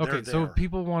 So okay, so if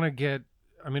people want to get.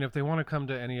 I mean, if they want to come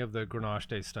to any of the Grenache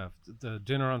Day stuff, the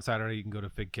dinner on Saturday, you can go to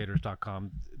figcaters.com.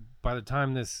 By the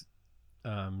time this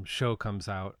show comes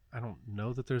out, I don't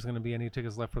know that there's going to be any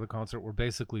tickets left for the concert. We're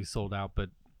basically sold out,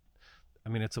 but I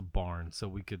mean, it's a barn, so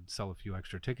we could sell a few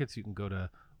extra tickets. You can go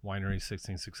to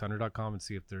winery16600.com and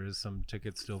see if there is some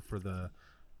tickets still for the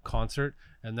concert.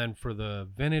 And then for the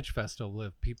Vintage Festival,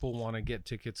 if people want to get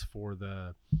tickets for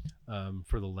the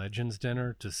Legends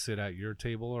dinner to sit at your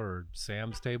table or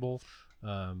Sam's table,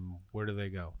 where do they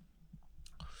go?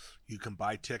 You can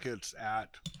buy tickets at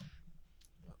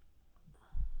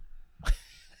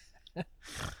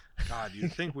God,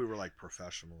 you'd think we were like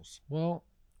professionals. Well,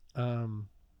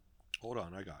 hold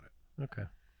on, I got it. Okay.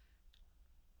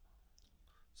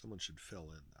 Someone should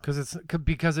fill in because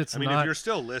it's I mean, not, if you're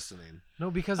still listening. No,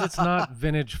 because it's not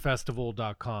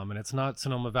vintagefestival.com and it's not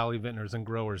Sonoma Valley Vintners and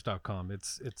Growers.com.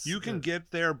 It's You can get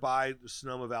there by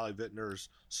Sonoma Valley Vintners,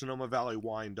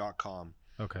 SonomaValleyWine.com.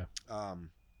 Okay.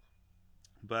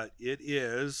 But it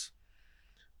is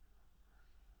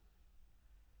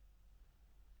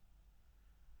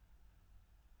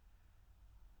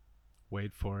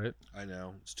Wait for it. I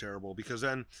know, it's terrible because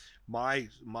then my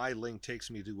link takes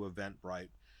me to Eventbrite,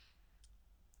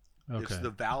 Okay. It's the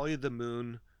Valley of the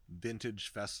Moon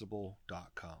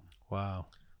VintageFestival.com. Wow.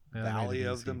 Yeah, that made Valley it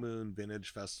of the easy. Moon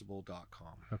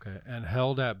VintageFestival.com. Okay, and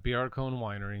held at BR Cone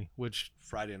Winery, which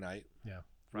Friday night. yeah,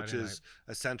 Which Friday is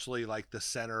essentially like the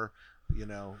center. You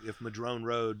know, if Madrone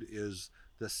Road is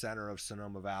the center of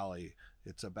Sonoma Valley,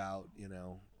 it's about, you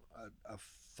know, a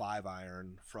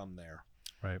 5-iron from there.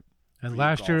 right. And for you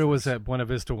last year it was golfers. at Buena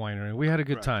Vista Winery. We had a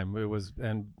good Correct. time. It was,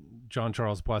 and John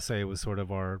Charles Boisset was sort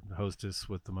of our hostess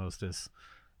with the mostess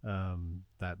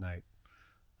that night.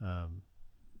 And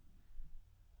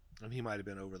he might have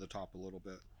been over the top a little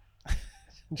bit.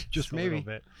 Just a little maybe.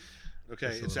 bit. Okay,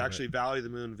 Just a it's little actually Valley of the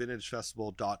Moon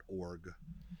VintageFestival.org.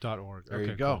 .org. There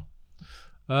Okay, you go. cool.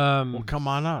 Well, come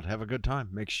on out. Have a good time.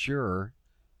 Make sure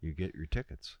you get your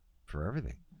tickets for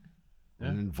everything.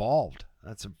 And Yeah. involved.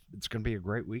 It's going to be a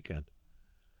great weekend.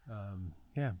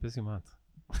 Yeah, busy month.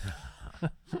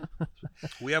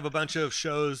 We have a bunch of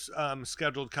shows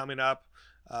scheduled coming up.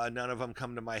 None of them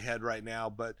come to my head right now,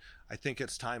 but I think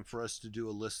it's time for us to do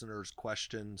a listener's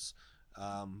questions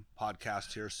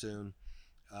podcast here soon.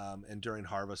 And during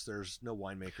harvest, there's no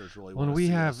winemakers really. When wanna we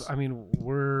see have, us. I mean,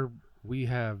 we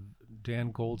have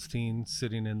Dan Goldstein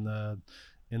sitting in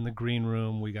the green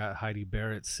room. We got Heidi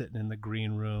Barrett sitting in the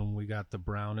green room. We got the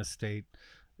Brown Estate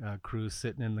crew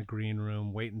sitting in the green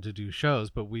room waiting to do shows.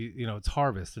 But it's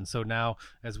harvest, and so now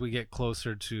as we get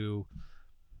closer to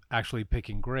actually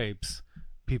picking grapes,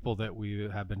 people that we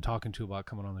have been talking to about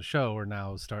coming on the show are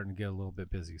now starting to get a little bit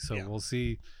busy. So Yeah. we'll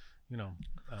see.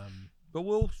 But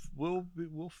we'll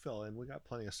fill in. We got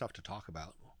plenty of stuff to talk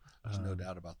about. There's no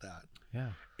doubt about that.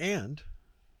 Yeah. And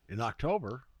in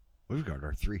October, we've got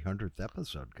our 300th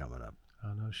episode coming up.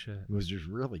 Oh no shit. Which is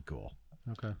really cool.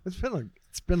 Okay. It's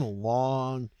been a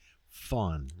long,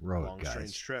 fun road, Long, guys.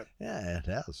 strange trip. Yeah, it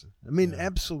has. I mean, Yeah.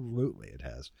 absolutely it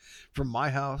has. From my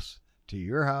house to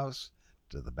your house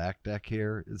to the back deck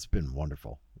here, it's been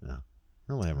wonderful. Yeah,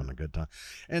 really having a good time.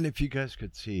 And if you guys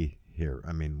could see here,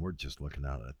 I mean, we're just looking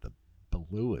out at the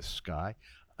bluest sky.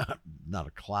 Not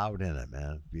a cloud in it,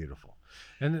 man. Beautiful.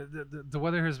 And the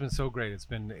weather has been so great. It's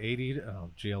been 80.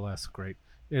 GLS, great.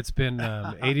 It's been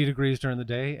 80 degrees during the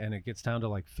day, and it gets down to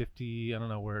like 50. I don't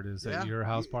know where it is Yeah. at your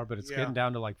house, Bar, but it's Yeah. getting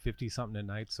down to like 50 something at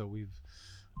night. So we've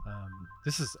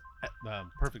this is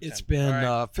perfect. It's time. been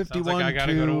All right. 51 like I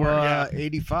gotta to go to work. Yeah.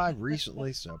 85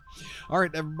 recently. So, all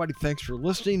right, everybody, thanks for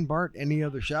listening. Bart, any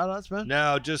other shout outs, man?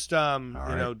 No, just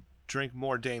right. drink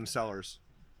more Dane Cellars.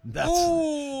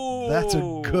 That's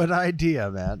a good idea,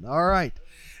 man. All right.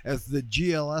 As the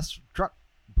GLS truck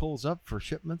pulls up for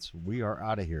shipments, we are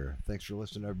out of here. Thanks for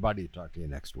listening, everybody. Talk to you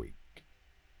next week.